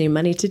didn't cost any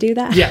money to do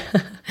that. Yeah.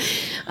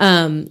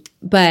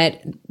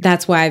 But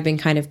that's why I've been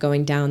kind of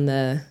going down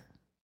the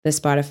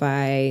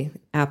Spotify,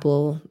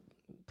 Apple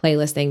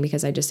playlist thing,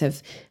 because I just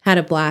have had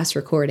a blast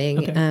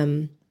recording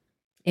and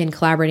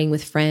collaborating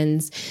with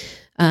friends.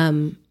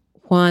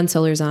 Juan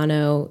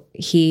Solorzano,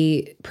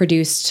 he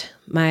produced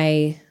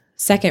my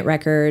second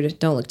record,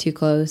 Don't Look Too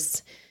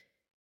Close.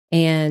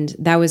 And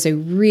that was a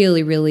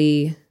really,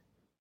 really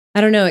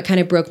I don't know, it kind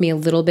of broke me a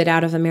little bit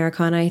out of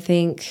Americana, I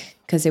think,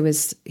 because it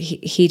was,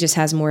 he just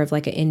has more of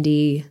like an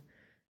indie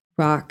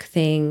rock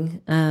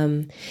thing.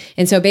 And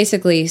so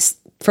basically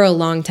for a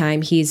long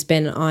time, he's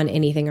been on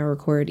anything I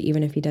record,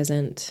 even if he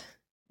doesn't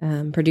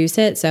produce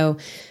it. So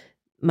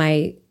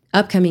my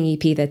upcoming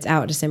EP that's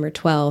out December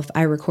 12th,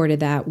 I recorded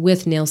that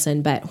with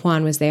Nilsson, but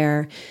Juan was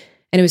there,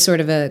 and it was sort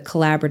of a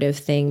collaborative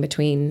thing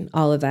between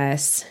all of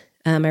us.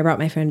 I brought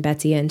my friend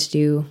Betsy in to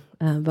do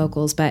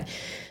vocals, but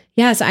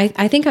yeah, so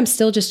I think I'm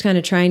still just kind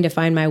of trying to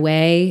find my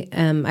way.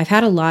 I've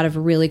had a lot of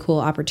really cool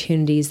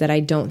opportunities that I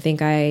don't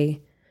think I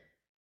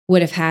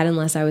would have had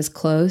unless I was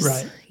close,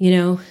 right.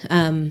 You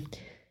know?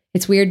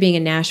 It's weird being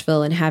in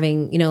Nashville and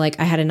having, you know, like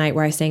I had a night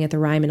where I sang at the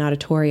Ryman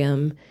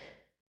Auditorium,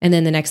 and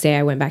then the next day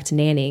I went back to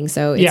nannying.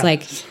 So it's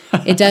like,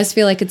 it does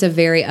feel like it's a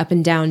very up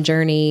and down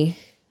journey,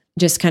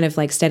 just kind of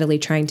like steadily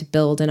trying to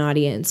build an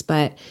audience.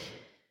 But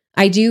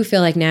I do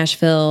feel like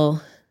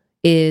Nashville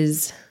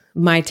is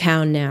my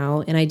town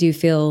now. And I do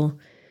feel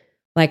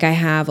like I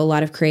have a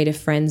lot of creative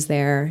friends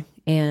there,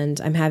 and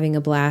I'm having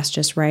a blast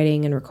just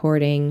writing and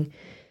recording.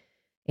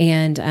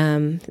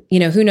 And, you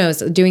know, who knows,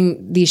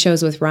 doing these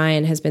shows with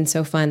Ryan has been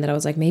so fun that I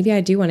was like, maybe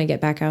I do want to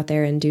get back out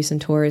there and do some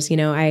tours. You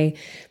know, I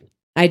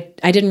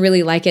didn't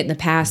really like it in the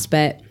past,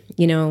 but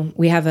you know,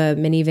 we have a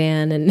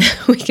minivan and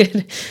we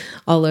could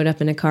all load up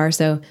in a car.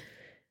 So,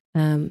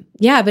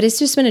 yeah, but it's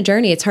just been a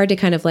journey. It's hard to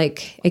kind of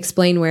like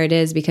explain where it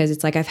is, because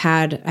it's like, I've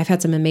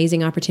had some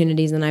amazing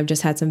opportunities, and I've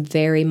just had some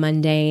very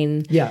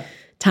mundane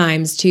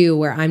times too,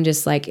 where I'm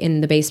just like in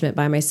the basement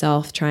by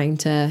myself trying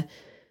to,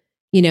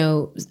 you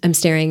know, I'm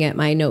staring at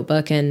my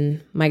notebook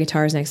and my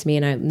guitar's next to me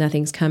and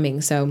nothing's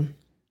coming. So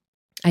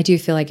I do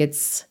feel like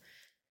it's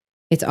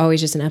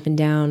always just an up and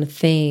down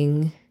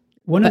thing.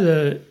 One of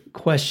the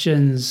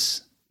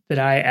questions that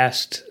I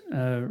asked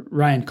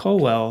Ryan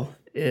Colwell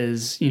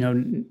is, you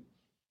know,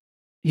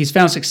 he's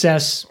found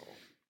success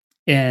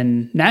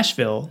in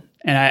Nashville,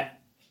 and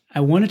I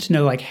wanted to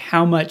know like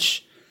how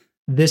much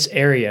this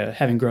area,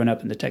 having grown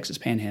up in the Texas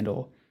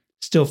Panhandle,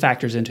 still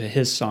factors into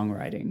his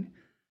songwriting.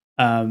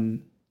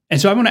 And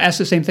so I want to ask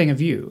the same thing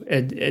of you,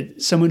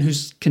 someone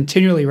who's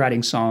continually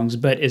writing songs,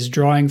 but is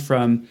drawing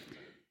from,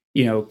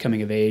 you know,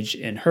 coming of age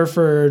in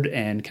Hereford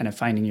and kind of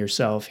finding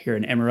yourself here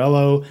in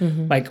Amarillo.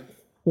 Mm-hmm. Like,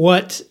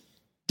 what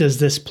does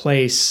this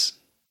place,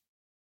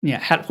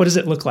 what does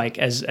it look like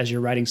as you're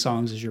writing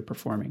songs, as you're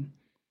performing?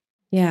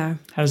 Yeah.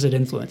 How does it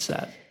influence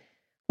that?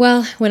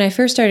 Well, when I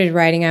first started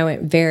writing, I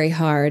went very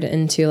hard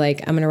into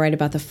like, I'm going to write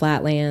about the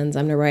flatlands.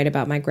 I'm going to write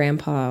about my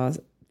grandpa's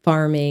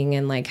farming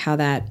and like how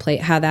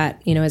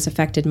that, you know, has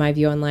affected my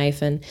view on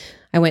life. And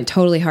I went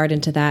totally hard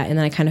into that. And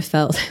then I kind of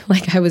felt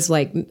like I was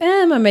like,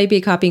 I might be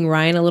copying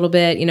Ryan a little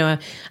bit. You know,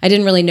 I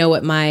didn't really know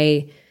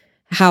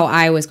how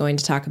I was going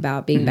to talk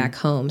about being back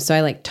home. So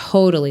I like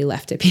totally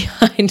left it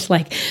behind.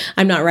 Like,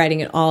 I'm not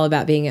writing at all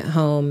about being at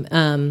home.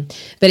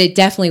 But it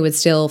definitely would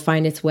still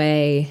find its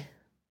way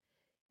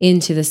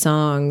into the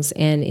songs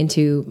and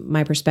into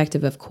my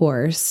perspective, of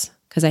course,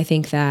 because I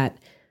think that,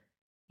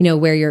 you know,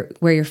 where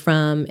you're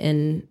from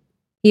and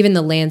even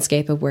the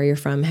landscape of where you're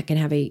from can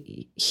have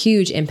a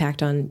huge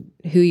impact on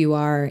who you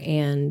are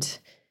and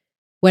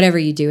whatever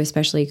you do,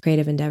 especially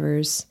creative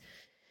endeavors.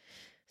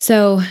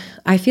 So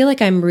I feel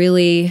like I'm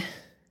really,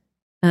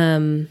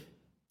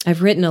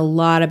 I've written a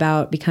lot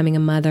about becoming a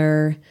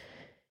mother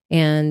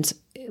and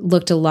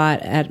looked a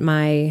lot at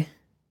my,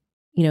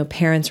 you know,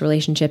 parents'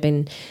 relationship.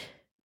 And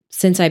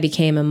since I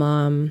became a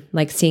mom,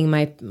 like seeing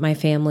my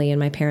family and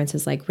my parents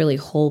as like really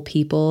whole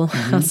people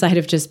outside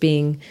of just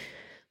being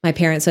my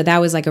parents. So that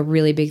was like a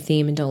really big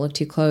theme in Don't Look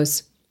Too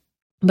Close.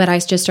 But I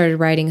just started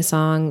writing a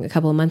song a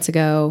couple of months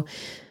ago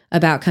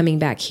about coming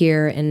back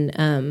here and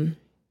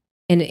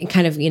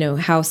kind of, you know,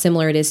 how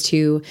similar it is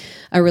to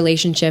a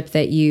relationship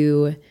that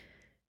you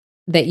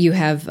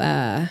have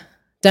done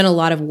a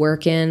lot of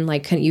work in.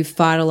 Like, you've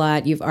fought a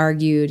lot, you've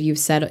argued,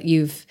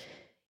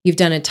 you've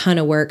done a ton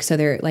of work. So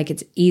they're like,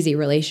 it's easy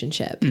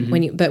relationship.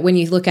 But when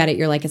you look at it,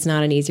 you're like, it's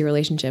not an easy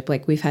relationship.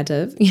 Like, we've had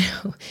to, you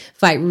know,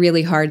 fight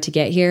really hard to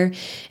get here.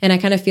 And I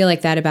kind of feel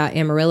like that about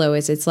Amarillo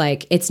is it's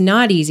like, it's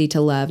not easy to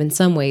love in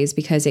some ways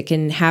because it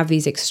can have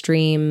these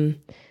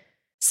extreme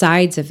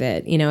sides of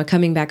it. You know,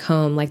 coming back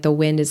home, like the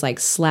wind is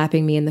like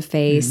slapping me in the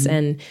face.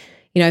 And,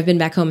 you know, I've been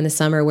back home in the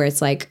summer where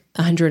it's like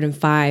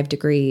 105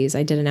 degrees.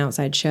 I did an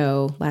outside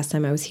show last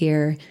time I was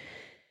here.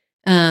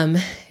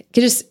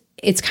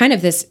 It's kind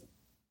of this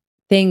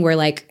thing where,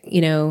 like, you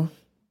know,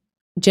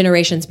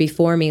 generations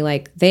before me,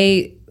 like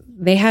they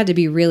had to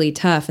be really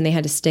tough and they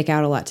had to stick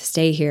out a lot to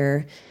stay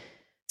here.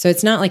 So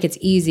it's not like it's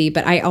easy,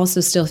 but I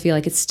also still feel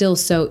like it's still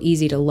so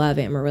easy to love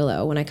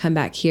Amarillo. When I come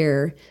back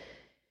here,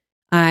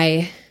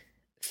 I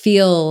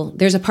feel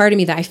there's a part of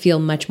me that I feel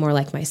much more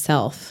like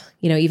myself.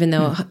 You know, even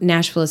though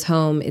Nashville is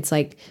home, it's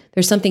like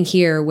there's something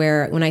here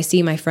where when I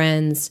see my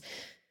friends,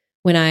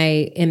 when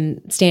I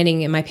am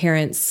standing in my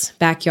parents'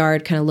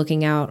 backyard, kind of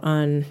looking out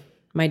on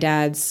my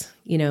dad's,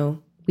 you know,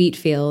 wheat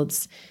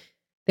fields,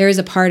 there is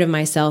a part of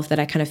myself that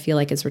I kind of feel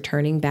like is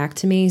returning back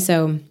to me.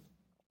 So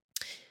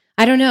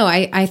I don't know.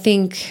 I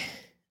think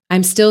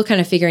I'm still kind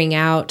of figuring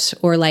out,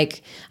 or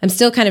like I'm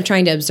still kind of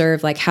trying to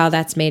observe like how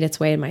that's made its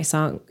way in my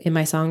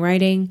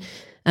songwriting,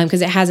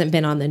 because it hasn't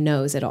been on the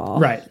nose at all.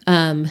 Right.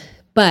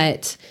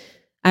 But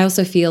I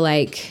also feel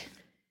like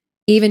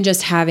even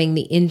just having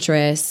the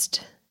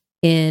interest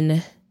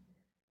in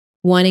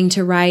wanting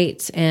to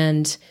write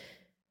and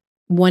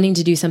wanting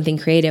to do something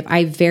creative,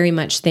 I very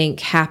much think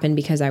happened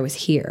because I was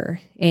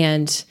here.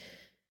 And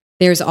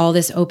there's all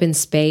this open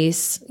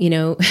space,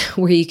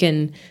 where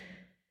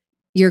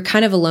you're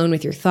kind of alone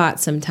with your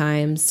thoughts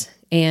sometimes.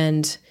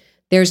 And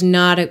there's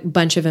not a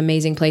bunch of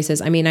amazing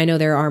places. I mean, I know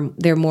there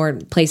are more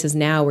places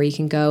now where you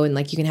can go and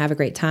like you can have a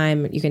great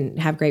time, you can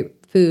have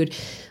great food.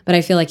 But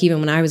I feel like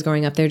even when I was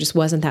growing up, there just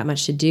wasn't that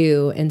much to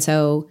do. And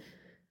so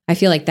I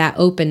feel like that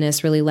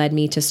openness really led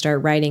me to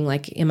start writing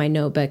like in my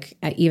notebook,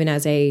 even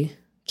as a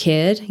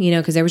kid,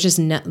 because there was just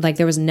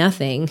there was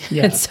nothing.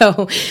 Yeah. And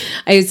so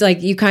I was like,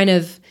 it kind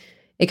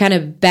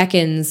of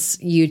beckons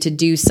you to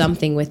do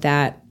something with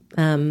that.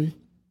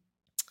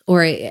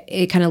 Or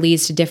it kind of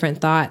leads to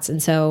different thoughts.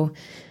 And so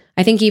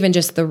I think even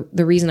just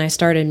the reason I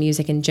started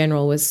music in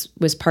general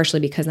was partially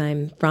because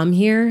I'm from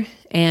here,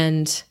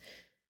 and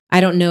I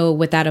don't know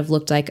what that have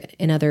looked like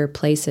in other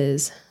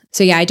places.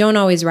 So yeah, I don't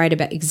always write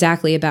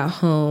exactly about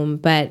home,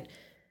 but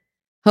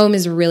home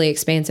is a really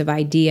expansive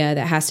idea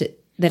that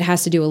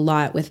has to do a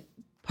lot with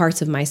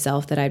parts of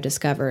myself that I've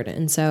discovered.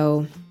 And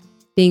so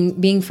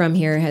being from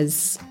here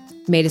has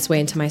made its way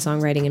into my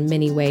songwriting in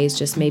many ways,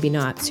 just maybe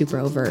not super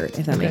overt,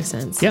 if that makes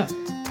sense. Yeah.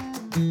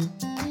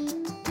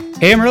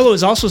 Hey Amarillo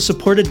is also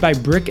supported by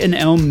Brick and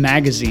Elm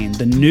Magazine,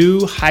 the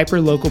new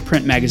hyper-local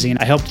print magazine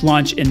I helped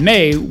launch in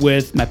May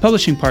with my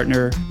publishing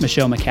partner,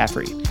 Michelle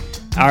McCaffrey.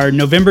 Our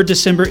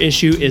November-December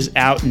issue is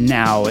out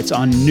now. It's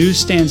on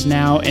newsstands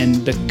now, and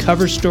the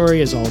cover story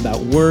is all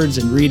about words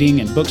and reading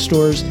and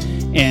bookstores.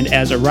 And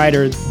as a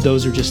writer,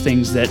 those are just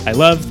things that I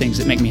love, things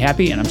that make me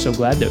happy, and I'm so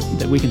glad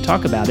that we can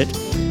talk about it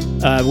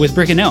with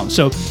Brick and Elm.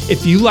 So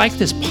if you like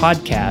this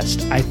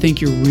podcast, I think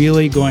you're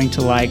really going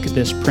to like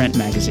this print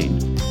magazine.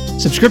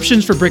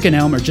 Subscriptions for Brick and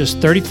Elm are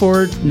just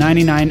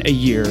 $34.99 a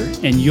year,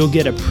 and you'll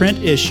get a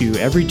print issue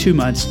every 2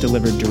 months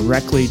delivered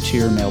directly to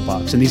your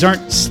mailbox. And these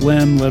aren't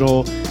slim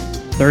little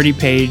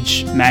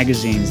 30-page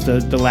magazines.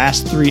 The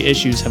last 3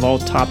 issues have all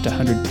topped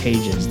 100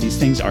 pages. These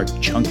things are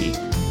chunky.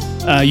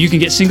 You can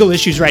get single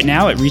issues right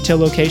now at retail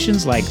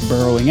locations like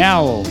Burrowing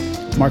Owl,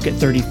 Market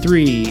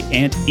 33,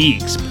 Aunt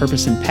Eek's,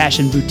 Purpose and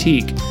Passion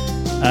Boutique,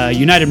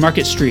 United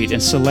Market Street,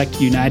 and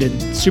select United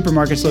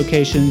Supermarkets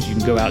locations. You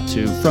can go out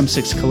to From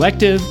Six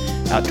Collective,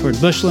 out toward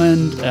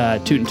Bushland,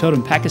 Toot and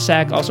Totem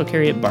Packasack also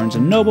carry it. Barnes &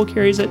 Noble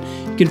carries it.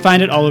 You can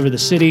find it all over the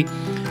city.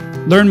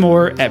 Learn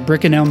more at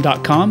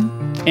brickandelm.com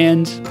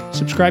and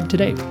subscribe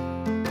today.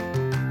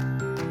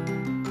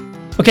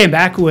 Okay, I'm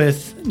back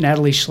with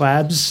Natalie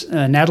Schlabs.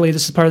 Natalie,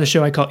 this is part of the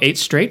show I call 8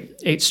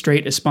 Straight. 8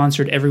 Straight is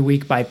sponsored every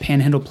week by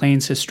Panhandle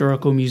Plains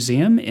Historical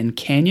Museum in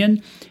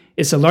Canyon.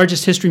 It's the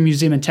largest history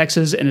museum in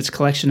Texas, and its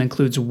collection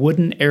includes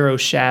wooden arrow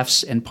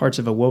shafts and parts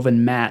of a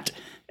woven mat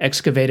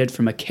excavated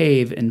from a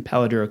cave in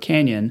Paladuro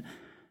Canyon.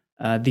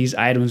 These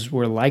items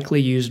were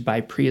likely used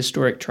by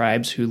prehistoric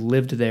tribes who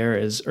lived there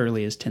as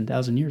early as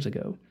 10,000 years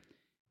ago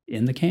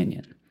in the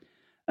canyon.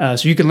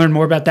 So you can learn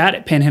more about that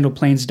at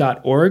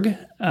panhandleplains.org.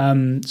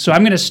 So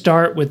I'm going to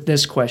start with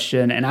this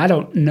question, and I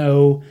don't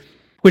know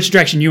which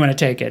direction you want to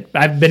take it.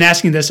 I've been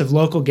asking this of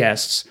local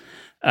guests.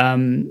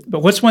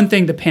 But what's one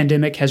thing the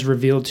pandemic has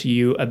revealed to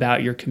you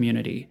about your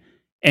community?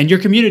 And your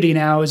community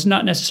now is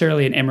not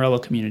necessarily an Amarillo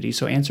community,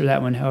 so answer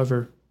that one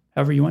however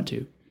you want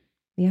to.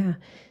 Yeah.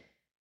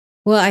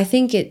 Well, I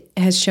think it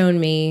has shown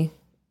me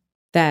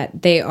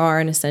that they are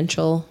an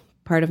essential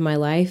part of my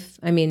life.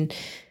 I mean,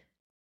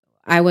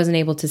 I wasn't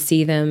able to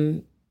see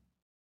them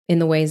in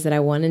the ways that I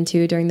wanted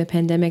to during the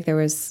pandemic. There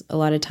was a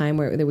lot of time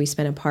that we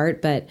spent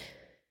apart, but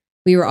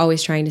we were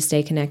always trying to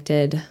stay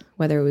connected,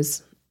 whether it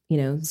was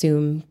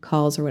Zoom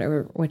calls or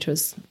whatever, which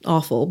was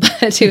awful,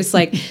 but it was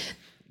like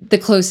the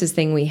closest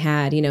thing we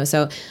had,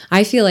 So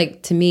I feel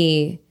like, to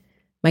me,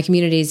 my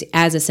community is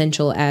as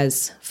essential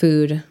as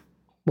food,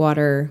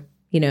 water,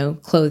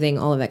 clothing,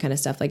 all of that kind of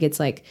stuff. Like, it's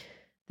like,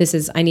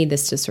 I need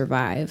this to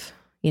survive,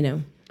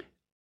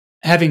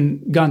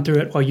 Having gone through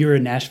it while you were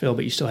in Nashville,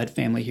 but you still had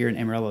family here in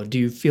Amarillo, do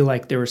you feel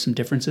like there were some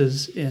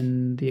differences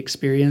in the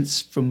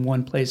experience from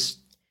one place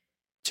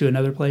to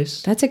another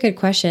place? That's a good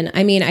question.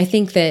 I mean, I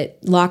think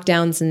that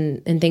lockdowns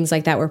and things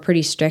like that were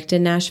pretty strict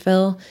in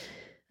Nashville.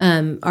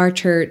 Our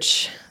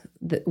church,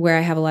 where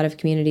I have a lot of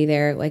community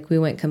there, like, we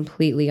went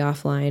completely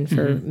offline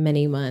for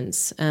many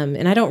months.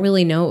 And I don't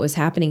really know what was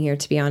happening here,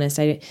 to be honest.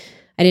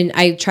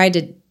 I tried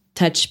to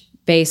touch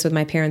base with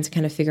my parents and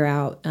kind of figure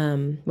out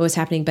what was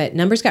happening, but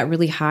numbers got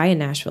really high in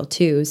Nashville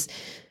too. It was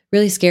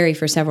really scary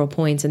for several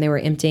points, and they were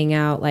emptying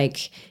out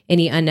like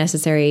any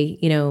unnecessary,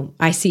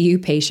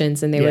 ICU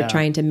patients, and they were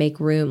trying to make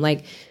room.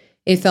 Like,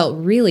 it felt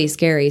really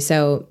scary.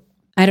 So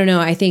I don't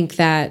know. I think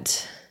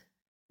that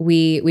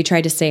we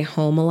tried to stay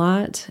home a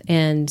lot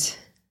and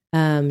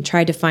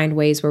tried to find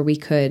ways where we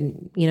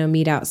could,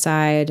 meet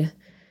outside.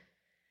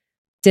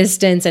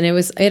 distance, and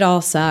it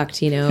all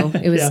sucked,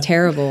 it was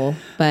terrible,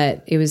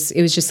 but it was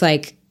just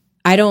like,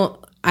 I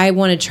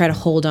want to try to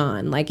hold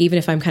on. Like, even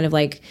if I'm kind of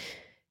like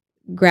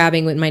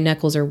grabbing when my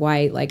knuckles are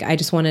white, like I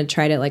just want to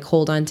try to like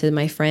hold on to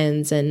my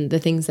friends and the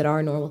things that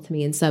are normal to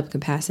me in sub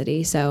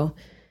capacity. So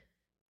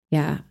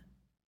yeah.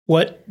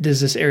 What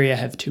does this area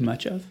have too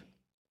much of?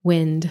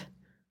 Wind.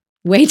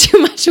 Way too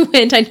much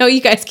wind. I know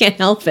you guys can't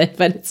help it,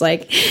 but it's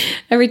like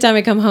every time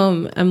I come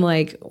home, I'm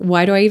like,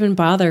 why do I even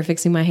bother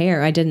fixing my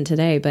hair? I didn't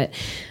today, but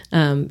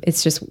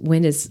it's just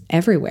wind is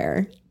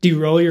everywhere. Do you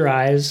roll your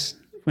eyes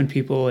when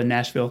people in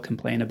Nashville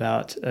complain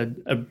about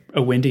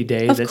a windy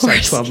day Of that's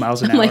course. like 12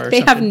 miles an hour? Like, or they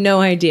something? have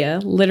no idea,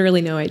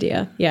 literally no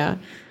idea. Yeah.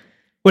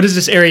 What does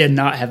this area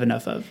not have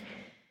enough of?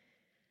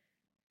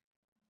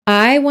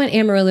 I want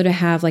Amarillo to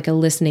have like a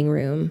listening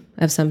room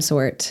of some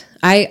sort.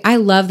 I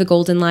love the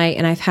Golden Light,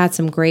 and I've had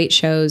some great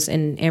shows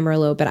in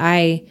Amarillo, but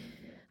I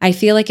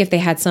feel like if they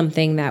had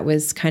something that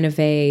was kind of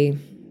a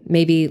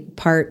maybe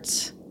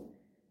part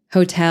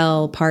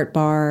hotel, part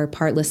bar,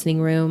 part listening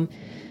room,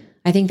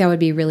 I think that would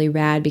be really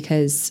rad,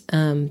 because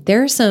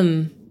there are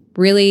some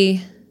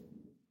really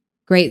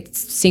great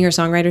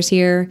singer-songwriters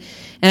here,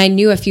 and I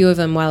knew a few of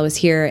them while I was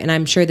here, and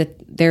I'm sure that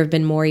there have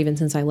been more even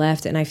since I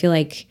left, and I feel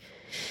like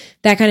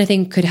that kind of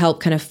thing could help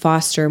kind of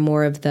foster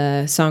more of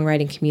the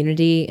songwriting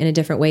community in a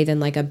different way than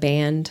like a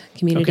band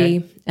community.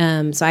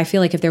 Okay. So I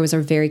feel like if there was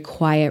a very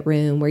quiet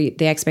room where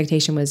the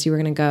expectation was you were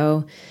going to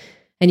go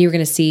and you were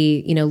going to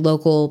see,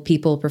 local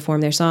people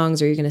perform their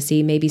songs, or you're going to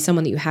see maybe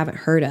someone that you haven't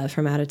heard of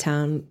from out of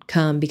town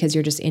come because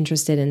you're just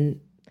interested in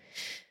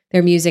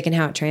their music and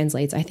how it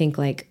translates. I think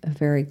like a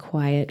very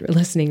quiet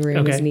listening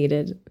room is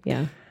needed.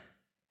 Yeah.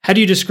 How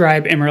do you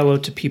describe Amarillo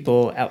to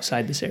people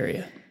outside this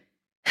area?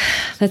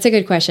 That's a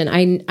good question.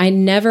 I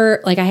never,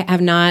 like, I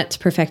have not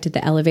perfected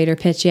the elevator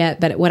pitch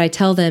yet, but what I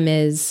tell them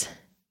is,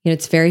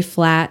 it's very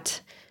flat.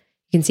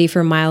 You can see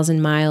for miles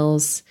and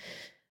miles.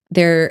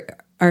 There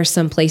are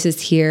some places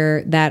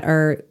here that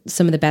are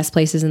some of the best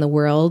places in the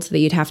world that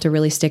you'd have to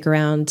really stick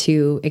around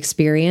to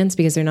experience,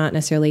 because they're not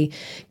necessarily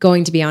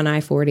going to be on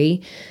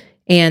I-40,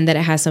 and that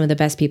it has some of the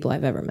best people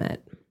I've ever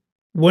met.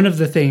 One of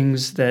the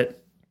things that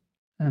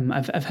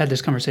I've had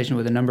this conversation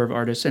with a number of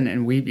artists,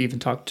 and we've even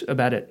talked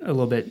about it a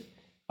little bit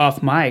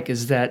off mic,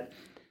 is that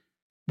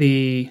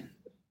the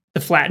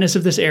flatness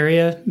of this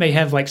area may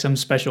have like some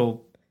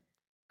special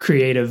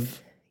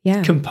creative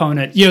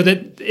component.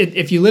 That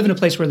if you live in a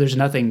place where there's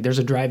nothing, there's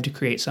a drive to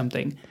create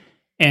something.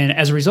 And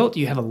as a result,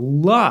 you have a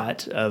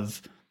lot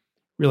of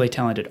really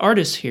talented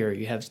artists here.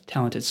 You have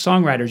talented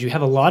songwriters. You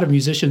have a lot of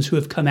musicians who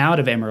have come out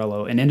of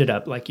Amarillo and ended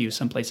up like you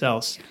someplace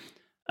else.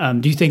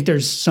 Do you think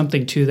there's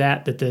something to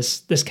that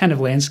this kind of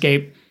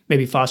landscape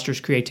maybe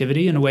fosters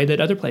creativity in a way that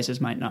other places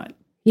might not?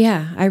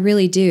 Yeah, I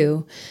really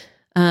do.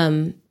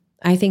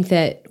 I think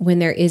that when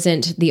there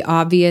isn't the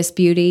obvious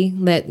beauty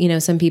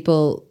that, some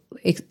people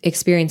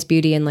experience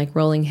beauty in like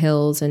rolling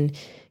hills and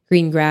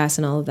green grass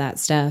and all of that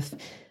stuff.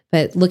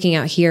 But looking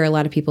out here, a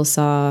lot of people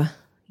saw,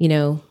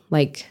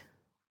 like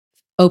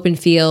open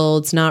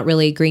fields, not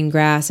really green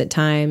grass at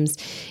times.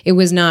 It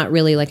was not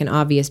really like an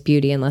obvious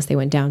beauty unless they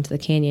went down to the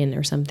canyon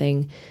or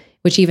something,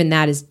 which even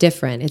that is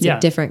different. It's a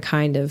different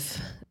kind of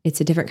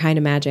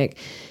magic.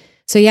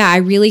 So yeah, I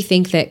really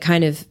think that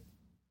kind of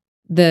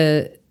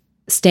the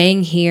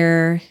staying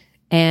here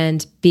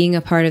and being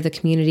a part of the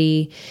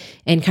community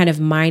and kind of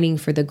mining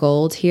for the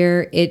gold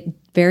here, it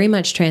very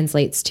much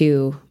translates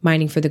to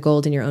mining for the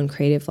gold in your own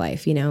creative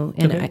life,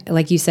 And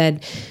like you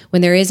said,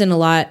 when there isn't a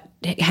lot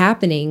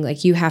happening,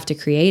 like you have to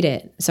create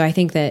it. So I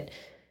think that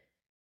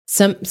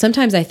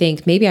sometimes I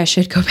think maybe I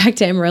should go back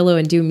to Amarillo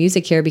and do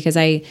music here, because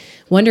I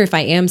wonder if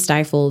I am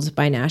stifled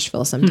by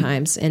Nashville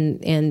sometimes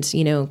and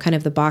kind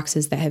of the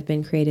boxes that have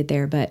been created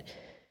there. But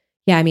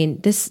yeah, I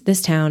mean,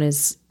 this town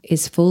is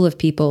full of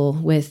people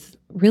with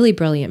really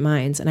brilliant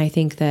minds. And I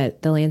think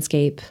that the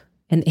landscape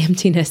and the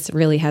emptiness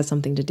really has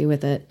something to do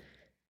with it.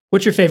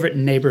 What's your favorite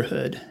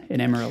neighborhood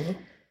in Amarillo?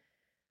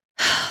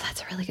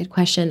 That's a really good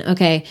question.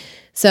 Okay.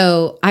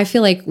 So I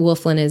feel like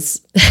Wolflin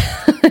is,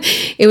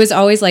 it was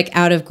always like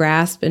out of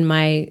grasp in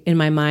my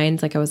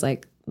mind. Like I was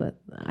like,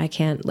 I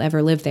can't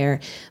ever live there.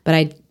 But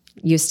I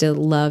used to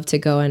love to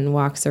go on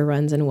walks or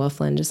runs in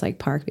Wolflin, just like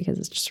park, because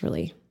it's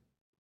really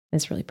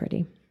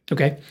pretty.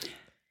 Okay.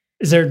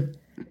 Is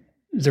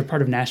there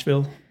part of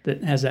Nashville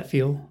that has that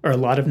feel, or a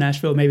lot of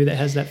Nashville maybe that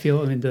has that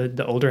feel? I mean,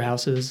 the older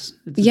houses.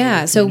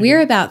 Yeah. So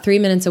we're about 3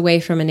 minutes away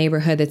from a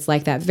neighborhood that's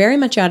like that, very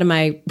much out of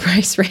my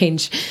price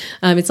range.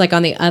 It's like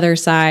on the other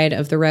side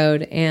of the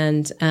road.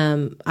 And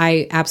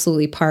I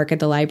absolutely park at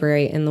the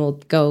library and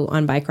we'll go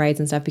on bike rides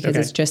and stuff, because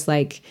it's just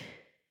like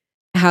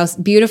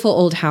beautiful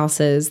old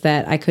houses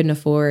that I couldn't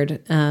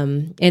afford.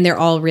 And they're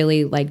all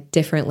really like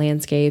different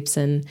landscapes,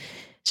 and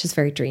it's just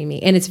very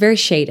dreamy, and it's very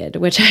shaded,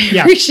 which I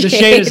appreciate. The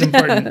shade is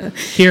important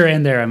here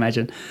and there, I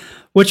imagine.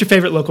 What's your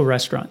favorite local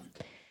restaurant?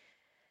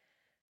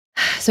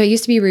 So it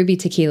used to be Ruby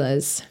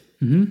Tequila's,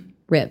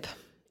 RIP,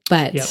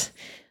 but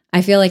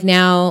I feel like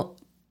now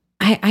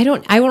I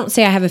won't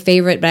say I have a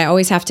favorite, but I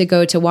always have to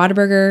go to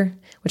Whataburger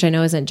which I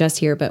know isn't just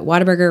here, but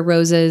Whataburger,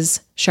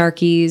 Rose's,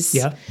 Sharky's.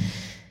 Yeah.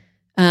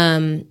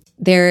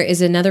 There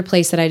is another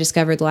place that I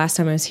discovered the last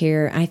time I was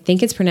here. I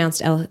think it's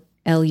pronounced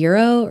El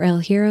Euro or El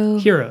Hero. El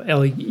Euro.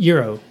 El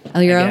Euro?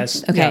 I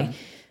guess. Okay.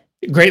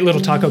 Yeah. Great little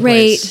taco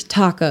Great place.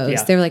 tacos.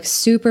 Yeah. They're like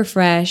super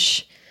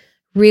fresh,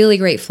 really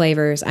great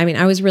flavors. I mean,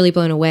 I was really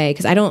blown away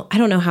because I don't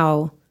know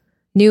how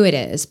new it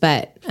is,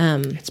 but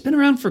It's been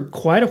around for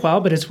quite a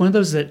while, but it's one of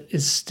those that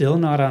is still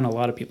not on a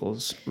lot of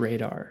people's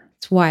radar.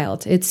 it's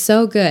wild. It's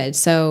so good.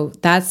 So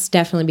that's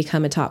definitely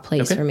become a top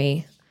place Okay. for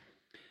me.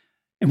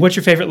 And what's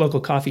your favorite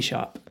local coffee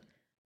shop?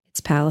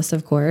 It's Palace,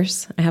 of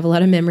course. I have a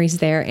lot of memories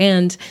there.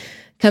 And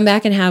come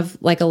back and have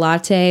like a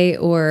latte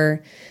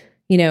or,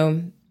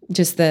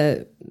 just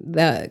the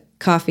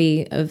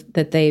coffee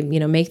that they,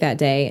 make that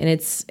day. And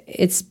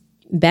it's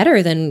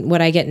better than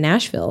what I get in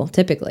Nashville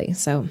typically.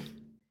 So.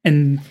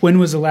 And when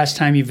was the last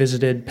time you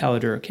visited Palo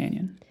Duro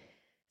Canyon?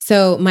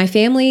 So my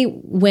family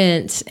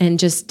went and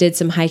just did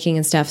some hiking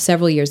and stuff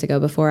several years ago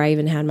before I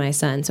even had my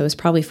son. So it was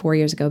probably 4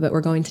 years ago, but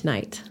we're going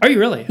tonight. Are you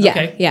really? Yeah.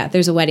 Okay. Yeah.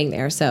 There's a wedding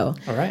there. So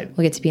All right.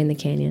 we'll get to be in the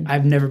canyon.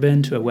 I've never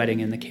been to a wedding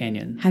in the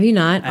canyon. Have you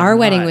not? I've Our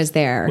wedding not. was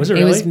there. Was it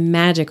It was really?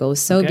 magical. It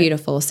was so Okay.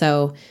 beautiful.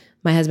 So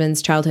my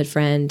husband's childhood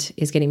friend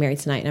is getting married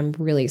tonight, and I'm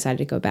really excited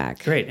to go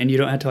back. Great. And you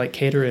don't have to like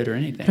cater it or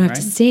anything, I don't right?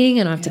 have to sing.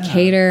 I don't have to Yeah.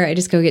 cater. I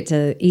just go get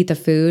to eat the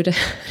food,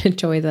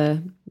 enjoy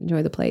the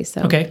place.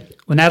 So. Okay.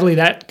 Well, Natalie,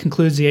 that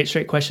concludes the 8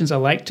 straight questions. I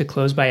like to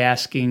close by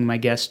asking my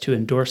guests to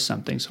endorse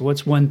something. So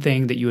what's one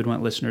thing that you would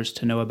want listeners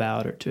to know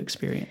about or to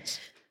experience?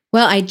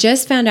 Well, I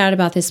just found out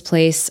about this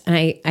place, and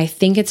I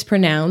think it's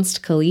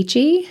pronounced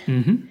Caliche.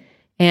 Mm-hmm.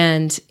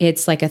 And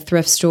it's like a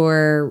thrift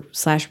store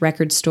 /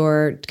 record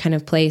store kind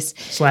of place.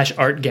 /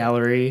 art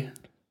gallery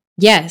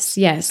Yes. /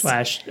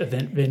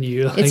 event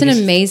venue. It's an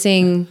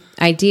amazing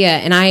idea.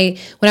 And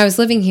when I was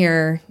living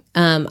here,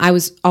 I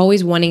was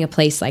always wanting a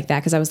place like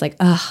that because I was like,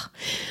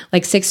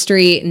 like 6th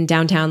Street and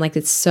downtown, like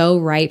it's so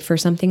ripe for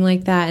something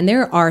like that. And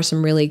there are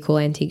some really cool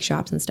antique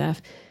shops and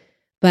stuff.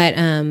 But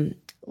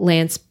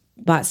Lance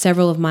bought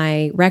several of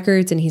my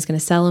records and he's going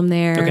to sell them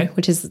there, Okay.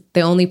 which is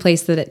the only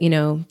place that,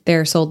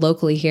 they're sold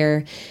locally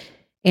here.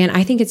 And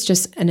I think it's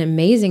just an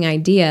amazing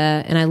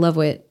idea and I love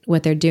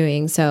what they're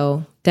doing.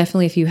 So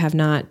definitely if you have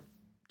not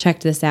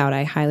checked this out,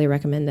 I highly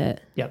recommend it.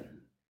 Yep.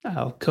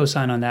 I'll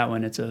co-sign on that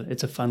one. It's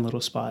a fun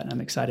little spot.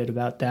 I'm excited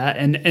about that.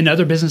 And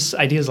other business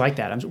ideas like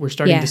that. We're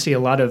starting Yeah. to see a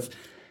lot of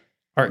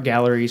art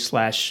galleries /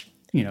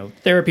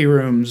 therapy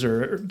rooms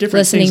or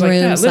different Listening things like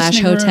that. rooms /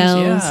 Listening rooms,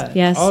 hotels. yeah,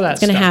 Yes, all that it's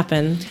going to stuff.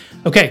 happen.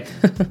 Okay.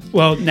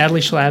 Well,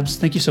 Natalie Schlabs,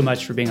 thank you so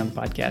much for being on the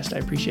podcast. I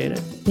appreciate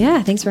it.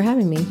 Yeah, thanks for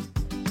having me.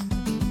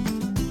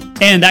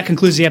 And that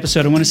concludes the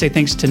episode. I want to say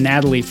thanks to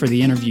Natalie for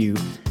the interview.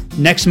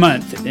 Next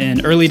month,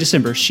 in early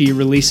December, she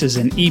releases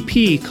an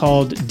EP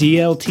called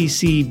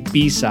DLTC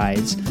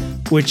B-Sides,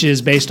 which is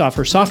based off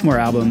her sophomore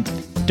album,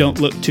 Don't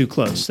Look Too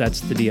Close.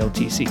 That's the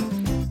DLTC.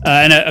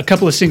 And a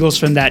couple of singles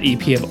from that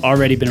EP have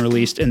already been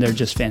released, and they're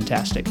just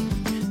fantastic.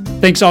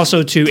 Thanks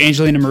also to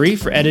Angelina Marie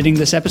for editing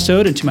this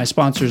episode, and to my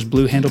sponsors,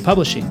 Blue Handle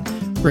Publishing,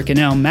 Brick and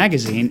Elm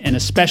Magazine, and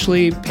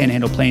especially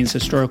Panhandle Plains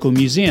Historical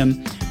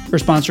Museum for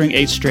sponsoring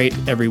 8 Straight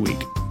every week.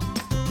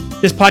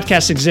 This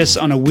podcast exists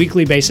on a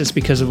weekly basis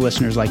because of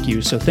listeners like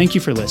you, so thank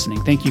you for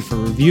listening. Thank you for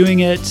reviewing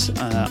it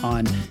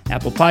on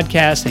Apple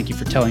Podcasts. Thank you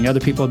for telling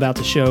other people about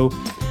the show.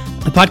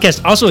 The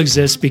podcast also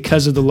exists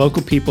because of the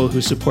local people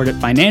who support it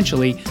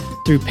financially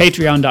through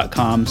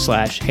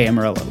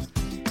patreon.com/HeyAmarillo.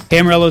 Hey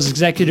Amarillo's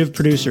executive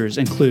producers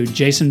include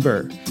Jason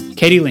Burr,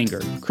 Katie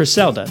Linger, Chris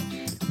Selda,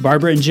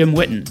 Barbara and Jim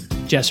Witten,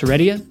 Jess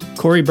Heredia,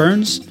 Corey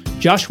Burns,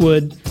 Josh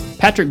Wood,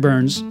 Patrick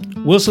Burns,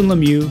 Wilson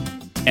Lemieux,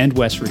 and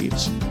Wes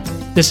Reeves.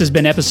 This has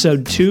been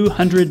episode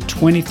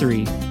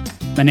 223.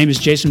 My name is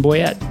Jason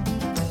Boyette,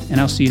 and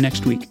I'll see you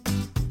next week.